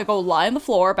answer this while I go lie on the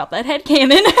floor about that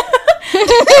headcanon.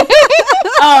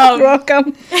 You're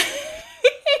welcome.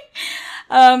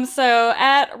 So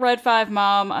at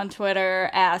Red5Mom on Twitter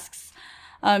asks,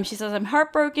 she says, "I'm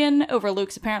heartbroken over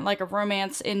Luke's apparent lack of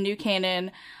romance in new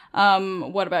canon.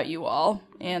 What about you all?"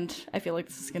 And I feel like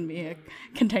this is going to be a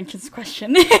contentious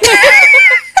question.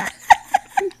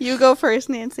 You go first,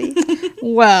 Nancy.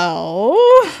 Well,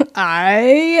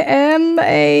 I am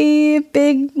a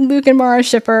big Luke and Mara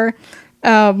shipper.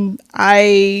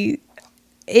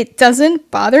 It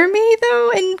doesn't bother me,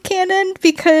 though, in canon,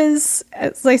 because,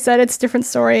 as I said, it's different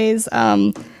stories.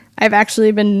 I've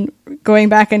actually been going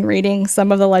back and reading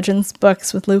some of the Legends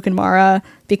books with Luke and Mara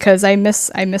because I miss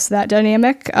that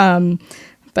dynamic.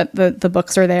 But the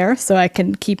books are there, so I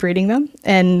can keep reading them.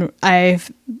 And I've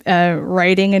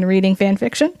writing and reading fan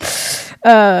fiction,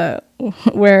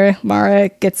 where Mara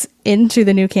gets into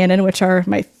the new canon, which are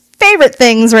my favorite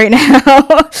things right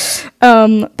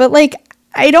now. But like,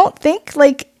 I don't think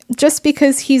like just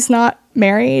because he's not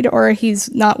married or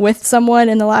he's not with someone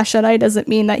in The Last Jedi doesn't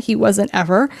mean that he wasn't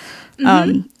ever.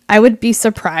 I would be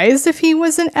surprised if he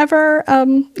wasn't ever,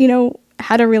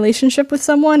 had a relationship with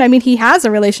someone. I mean, he has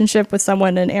a relationship with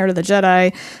someone in Heir to the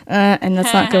Jedi, and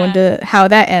let's not go into how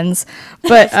that ends.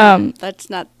 But Let's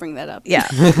not bring that up. yeah.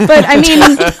 But I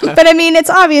mean, it's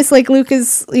obvious. Like Luke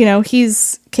is,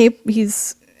 he's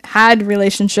had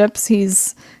relationships.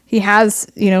 He has,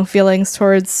 feelings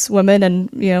towards women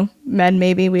and, men,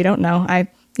 maybe. We don't know.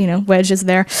 Wedge is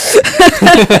there.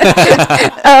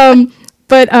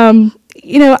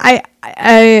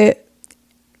 I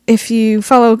if you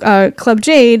follow Club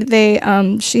Jade,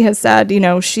 she has said,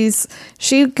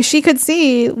 she could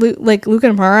see Luke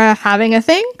and Mara having a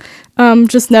thing,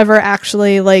 just never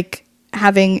actually like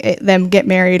having them get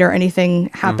married or anything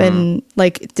happen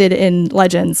like it did in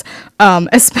Legends,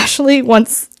 especially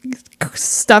once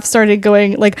stuff started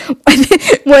going like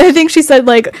I think she said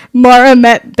like Mara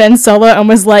met Ben Solo and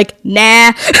was like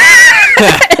nah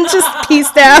and just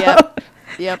peaced out.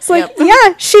 Yep. It's like,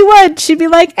 yeah, she would. She'd be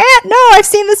like, no, I've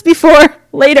seen this before.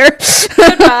 Later.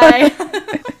 Goodbye.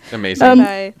 Amazing.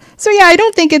 Bye. So yeah, I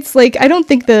don't think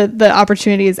the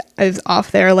opportunity is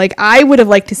off there. Like I would have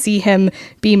liked to see him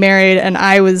be married, and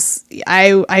I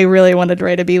really wanted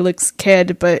Rey to be Luke's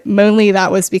kid, but mainly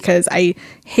that was because I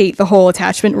hate the whole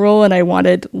attachment rule, and I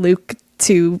wanted Luke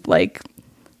to like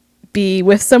be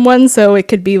with someone so it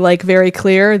could be like very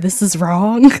clear this is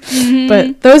wrong.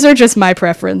 But those are just my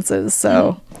preferences.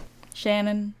 So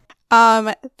Shannon.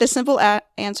 The simple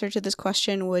answer to this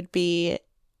question would be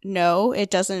no,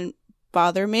 it doesn't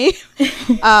bother me.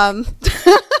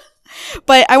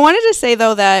 But I wanted to say,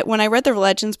 though, that when I read the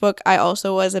Legends book, I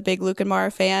also was a big Luke and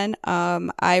Mara fan.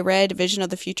 I read Vision of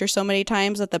the Future so many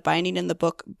times that the binding in the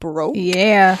book broke.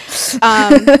 yeah.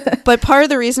 But part of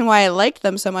the reason why I liked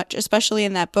them so much, especially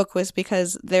in that book, was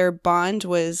because their bond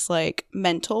was like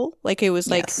mental. Like it was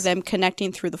like them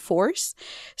connecting through the Force.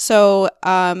 So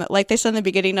like they said in the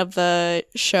beginning of the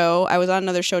show, I was on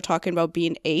another show talking about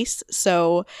being Ace.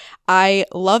 So I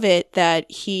love it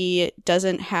that he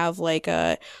doesn't have like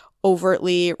a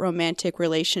overtly romantic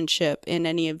relationship in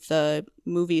any of the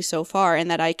movies so far, and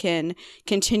that I can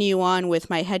continue on with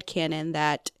my headcanon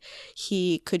that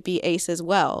he could be Ace as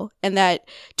well, and that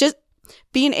just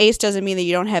being Ace doesn't mean that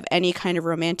you don't have any kind of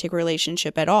romantic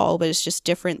relationship at all, but it's just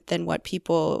different than what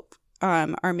people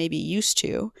are maybe used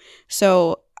to.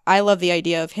 So I love the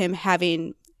idea of him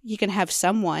having have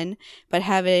someone, but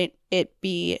have it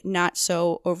be not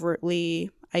so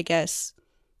overtly, I guess,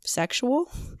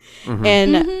 sexual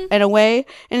in a way,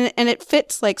 and it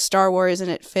fits like Star Wars,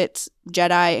 and it fits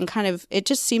Jedi, and kind of it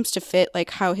just seems to fit like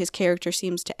how his character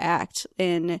seems to act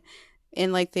in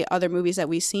like the other movies that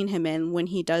we've seen him in, when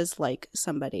he does like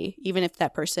somebody, even if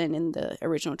that person in the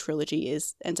original trilogy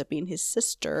ends up being his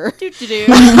sister.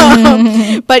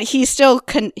 But he still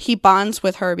he bonds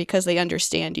with her because they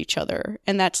understand each other,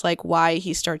 and that's like why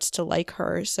he starts to like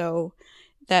her. So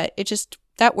that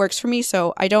that works for me.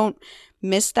 So I don't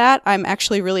miss that. I'm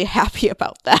actually really happy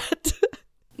about that.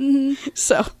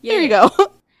 So there you go.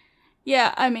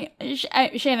 Yeah, I mean,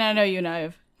 Shannon, I know you and I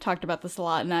have talked about this a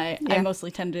lot, and I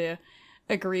mostly tend to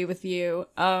agree with you.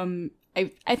 I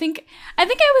think I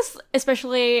was,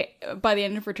 especially by the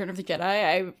end of Return of the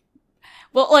Jedi,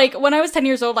 like when I was 10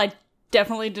 years old, I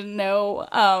definitely didn't know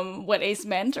what Ace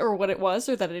meant or what it was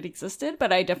or that it existed,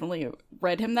 but I definitely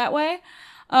read him that way.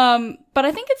 But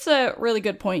I think it's a really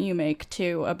good point you make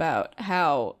too about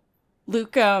how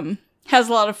Luke has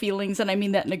a lot of feelings, and I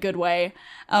mean that in a good way.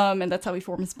 And that's how he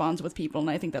forms bonds with people, and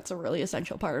I think that's a really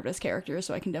essential part of his character,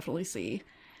 so I can definitely see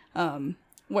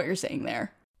what you're saying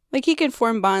there. Like, he could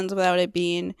form bonds without it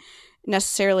being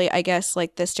necessarily, I guess,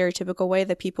 like the stereotypical way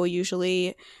that people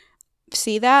usually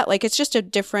see that. Like, it's just a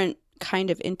different kind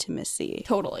of intimacy.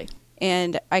 Totally.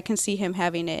 And I can see him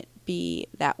having it be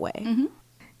that way.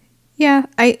 Yeah,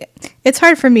 it's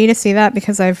hard for me to see that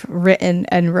because I've written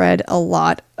and read a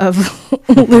lot of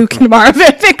Luke and Mara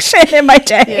fan fiction in my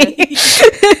day.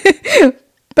 Yeah.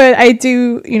 But I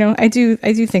do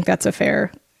think that's a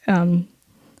fair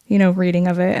reading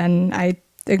of it, and I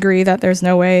agree that there's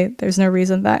no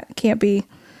reason that can't be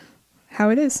how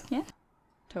it is. Yeah.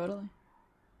 Totally.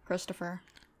 Christopher.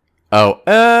 Oh,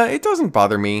 it doesn't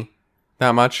bother me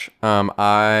that much.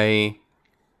 I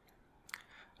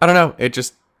don't know. It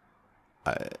just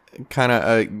kind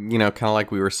of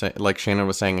like we were saying, like Shannon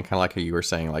was saying, and kind of like how you were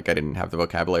saying, like I didn't have the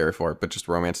vocabulary for it, but just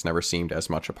romance never seemed as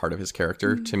much a part of his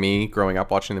character to me growing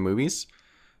up watching the movies.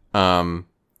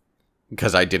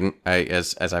 Because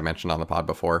as I mentioned on the pod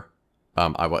before,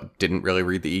 I didn't really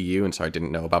read the EU, and so I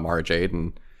didn't know about Mara Jade,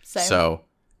 and so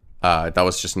that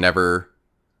was just never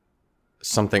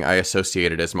something I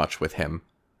associated as much with him.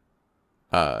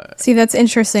 See, that's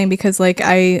interesting because like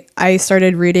I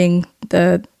started reading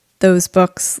those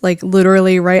books like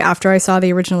literally right after I saw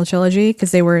the original trilogy,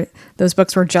 because those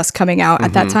books were just coming out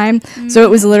at that time. So it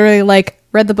was literally like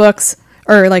read the books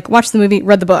or like watch the movie,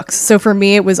 read the books. So for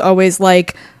me, it was always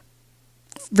like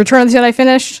Return of the Jedi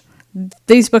finished,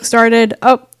 these books started.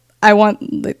 Oh, I want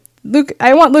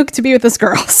Luke to be with this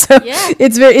girl. So yeah.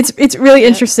 It's really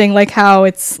interesting, like how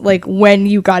it's like when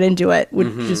you got into it, which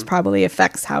just probably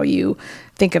affects how you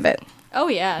think of it. Oh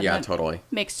yeah, yeah, totally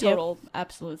makes total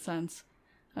absolute sense.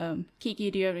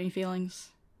 Kiki, do you have any feelings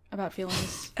about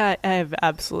feelings? I have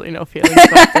absolutely no feelings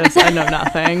about this. I know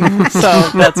nothing, so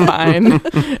that's fine.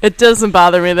 It doesn't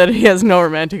bother me that he has no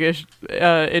romantic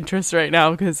interest right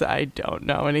now because I don't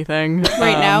know anything.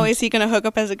 Right now, is he going to hook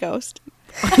up as a ghost?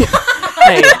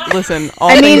 Hey, listen.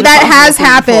 I mean, that has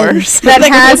happened. That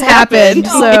has happened.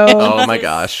 So. Oh my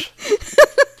gosh.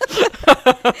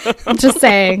 I'm just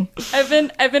saying. I've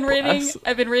been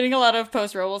reading a lot of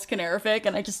post Robles Canerific,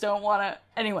 and I just don't want to.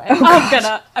 Anyway,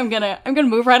 I'm gonna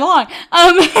move right along.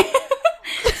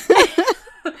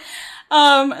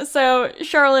 So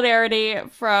Charlotte Arity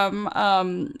from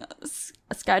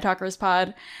Sky Talkers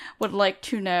Pod would like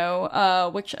to know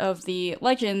which of the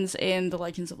legends in the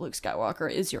Legends of Luke Skywalker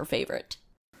is your favorite.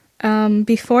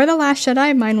 Before The Last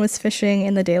Jedi, mine was Fishing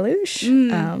in the Deluge.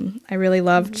 I really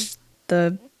loved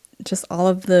just all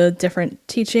of the different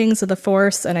teachings of the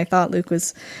Force, and I thought Luke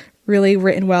was really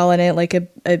written well in it. Like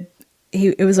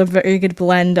it was a very good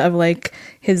blend of like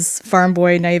his farm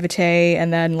boy naivete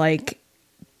and then like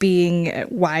being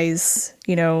wise,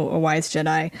 a wise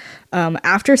Jedi.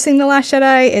 After seeing The Last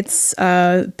Jedi, it's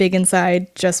big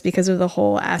inside just because of the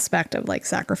whole aspect of like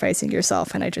sacrificing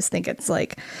yourself, and I just think it's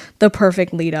like the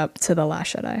perfect lead up to The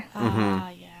Last Jedi.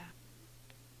 Yeah.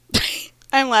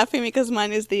 I'm laughing because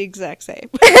mine is the exact same.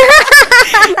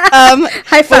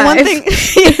 High five.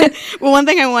 One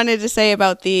thing I wanted to say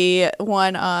about the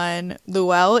one on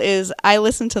Luell is I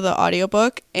listened to the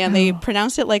audiobook and they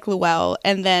pronounced it like Luell,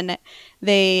 and then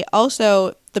they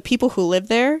also, the people who live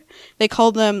there, they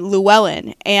called them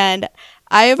Llewellyn, and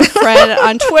I have a friend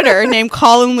on Twitter named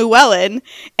Colin Llewellyn,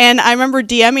 and I remember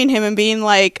DMing him and being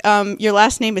like, your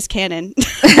last name is Canon.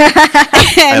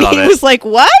 And he was like,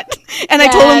 what? And I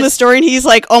told him the story, and he's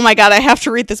like, oh my God, I have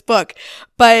to read this book.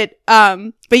 But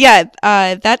yeah,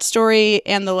 that story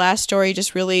and the last story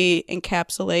just really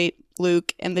encapsulate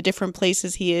Luke and the different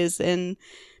places he is in,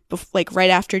 like right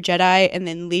after Jedi and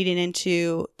then leading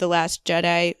into The Last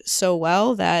Jedi so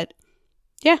well that,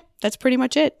 yeah, that's pretty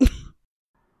much it.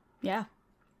 Yeah,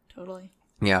 totally.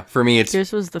 Yeah, for me, it's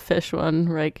Yours was the fish one,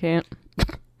 right, Kate?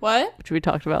 What? Which we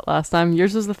talked about last time.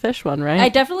 Yours was the fish one, right? I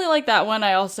definitely like that one.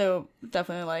 I also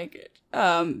definitely like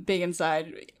Big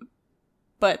Inside.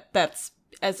 But that's,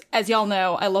 as y'all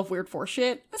know, I love weird Force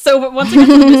shit. So once I got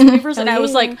to the newspapers and I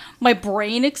was like, my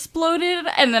brain exploded.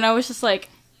 And then I was just like,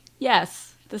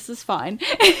 yes, this is fine.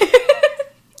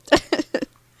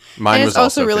 mine And was it's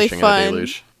also really fishing in a fun.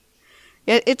 deluge.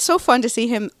 It's so fun to see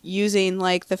him using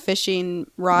like the fishing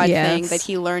rod thing Yes. that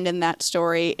he learned in that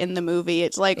story in the movie.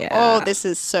 It's like, Yeah. oh, this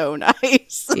is so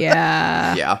nice.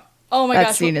 Yeah. Yeah. Oh my That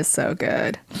gosh. scene is so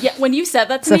good. Yeah, when you said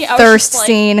that It's to a me, I was thirst just like,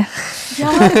 scene.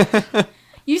 yeah.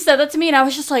 You said that to me and I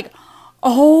was just like,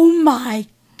 oh my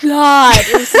God.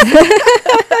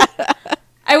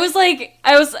 I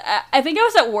think I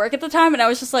was at work at the time and I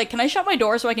was just like, can I shut my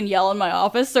door so I can yell in my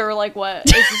office, or like what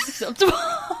is this acceptable?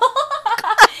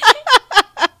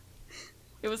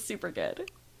 It was super good.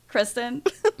 Kristen?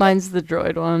 Mine's the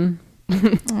droid one. Oh,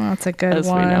 that's a good As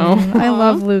we one. know. I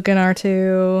love Luke and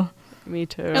R2. Me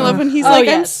too. I love when he's Oh, like,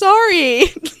 I'm yes.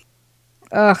 sorry.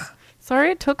 Ugh.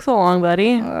 Sorry it took so long,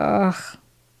 buddy. Ugh.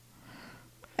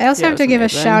 I also Yeah, have it to was give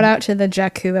amazing. a shout out to the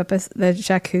the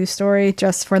Jakku story,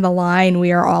 just for the line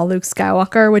 "We are all Luke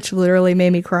Skywalker," which literally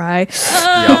made me cry.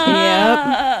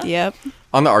 Yep.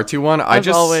 On the R2 one, I As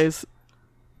just always.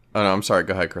 Oh no, I'm sorry.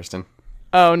 Go ahead, Kristen.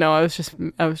 Oh no, I was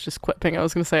just quipping. I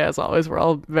was gonna say, as always, we're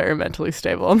all very mentally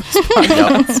stable on this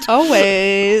podcast.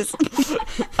 Always.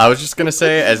 I was just gonna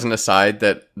say, as an aside,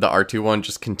 that the R2 one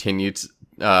just continued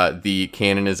the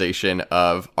canonization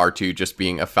of R2 just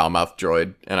being a foul-mouthed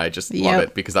droid, and I just love Yep.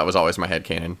 it because that was always my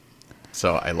headcanon.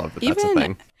 So I love that that's a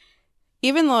thing.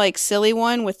 Even the like silly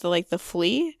one with the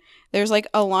flea, there's like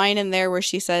a line in there where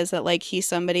she says that like he's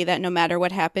somebody that no matter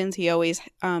what happens, he always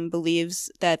believes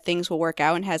that things will work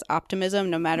out and has optimism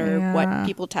no matter what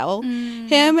people tell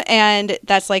him. And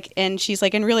that's like, and she's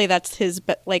like, and really that's his,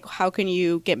 but like, how can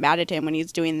you get mad at him when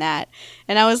he's doing that?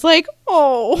 And I was like,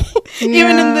 oh,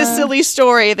 even in this silly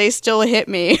story, they still hit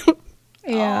me.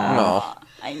 Yeah. Oh,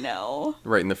 I know.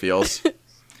 right in the feels.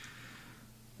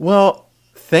 Well,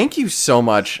 thank you so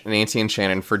much, Nancy and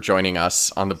Shannon, for joining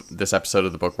us on this episode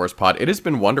of the Book Wars Pod. It has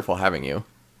been wonderful having you.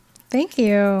 Thank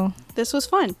you. This was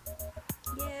fun.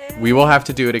 We will have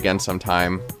to do it again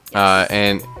sometime.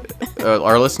 And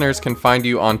our listeners can find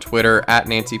you on Twitter at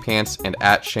Nancy Pants and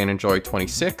at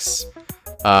ShannonJoy26.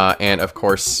 And of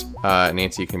course,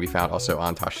 Nancy can be found also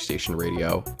on Tashi Station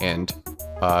Radio and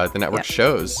the network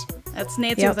shows. That's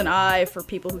Nancy with an I for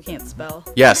people who can't spell.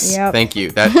 Yes, Yep. thank you.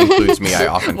 That includes me. I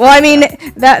often. Well, I mean,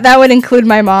 that would include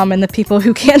my mom and the people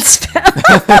who can't spell.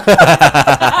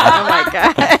 Oh my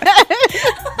God.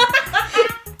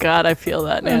 God, I feel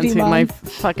that, Love you, Nancy. Mom. My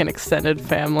fucking extended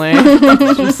family.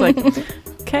 It's just like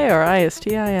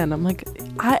Kristin. I'm like,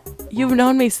 you've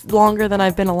known me longer than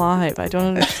I've been alive. I don't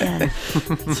understand.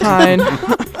 It's fine.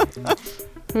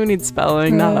 Who needs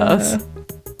spelling? Not us.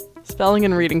 Spelling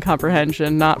and reading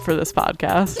comprehension, not for this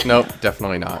podcast. Nope,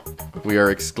 definitely not. We are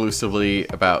exclusively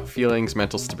about feelings,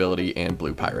 mental stability, and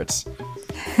blue pirates.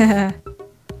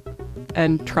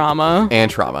 And trauma. And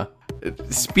trauma.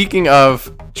 Speaking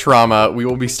of trauma, we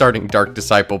will be starting Dark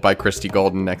Disciple by Christy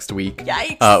Golden next week.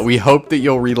 Yikes. We hope that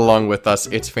you'll read along with us.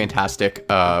 It's fantastic.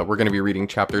 We're going to be reading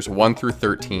chapters 1 through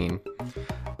 13.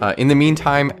 In the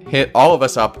meantime, hit all of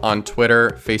us up on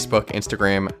Twitter, Facebook,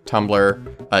 Instagram,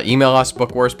 Tumblr. Email us,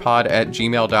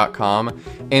 bookwarspod@gmail.com.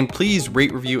 And please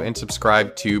rate, review, and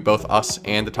subscribe to both us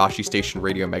and the Tashi Station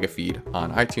Radio Mega Feed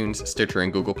on iTunes, Stitcher,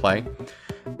 and Google Play.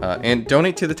 And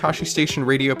donate to the Tashi Station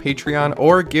Radio Patreon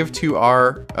or give to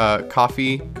our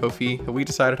Ko-fi. Have we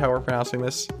decided how we're pronouncing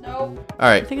this? Nope. All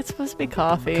right. I think it's supposed to be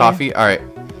coffee. Coffee. All right.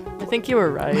 I think you were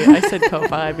right. I said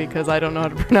Ko-fi because I don't know how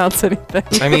to pronounce anything.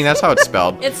 I mean, that's how it's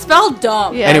spelled. It's spelled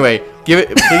dumb. Yeah. Anyway, give it,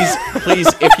 please,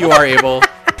 if you are able,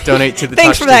 donate to the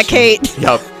Thanks Tashi for that, Station- Kate.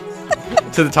 Yep.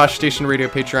 To the Tashi Station Radio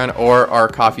Patreon or our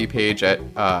coffee page at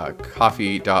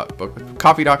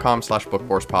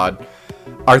coffee.com/bookwarspod.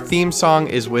 Our theme song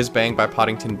is Whiz Bang by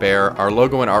Poddington Bear. Our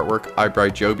logo and artwork by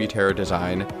Joe Butera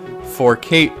Design. For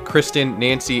Kate, Kristen,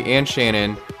 Nancy, and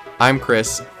Shannon, I'm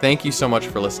Chris. Thank you so much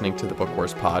for listening to the Book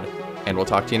Wars Pod, and we'll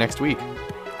talk to you next week.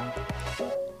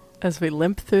 As we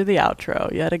limp through the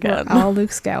outro yet again. We're all Luke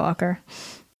Skywalker.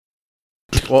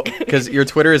 Well, because your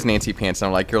Twitter is Nancy Pants, and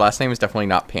I'm like, your last name is definitely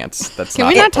not Pants. That's Can not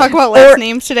we not helpful. talk about last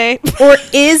names today? Or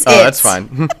is Oh, it? that's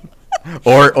fine.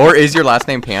 or is your last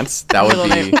name Pants? That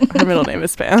would be. Her middle name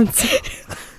is Pants.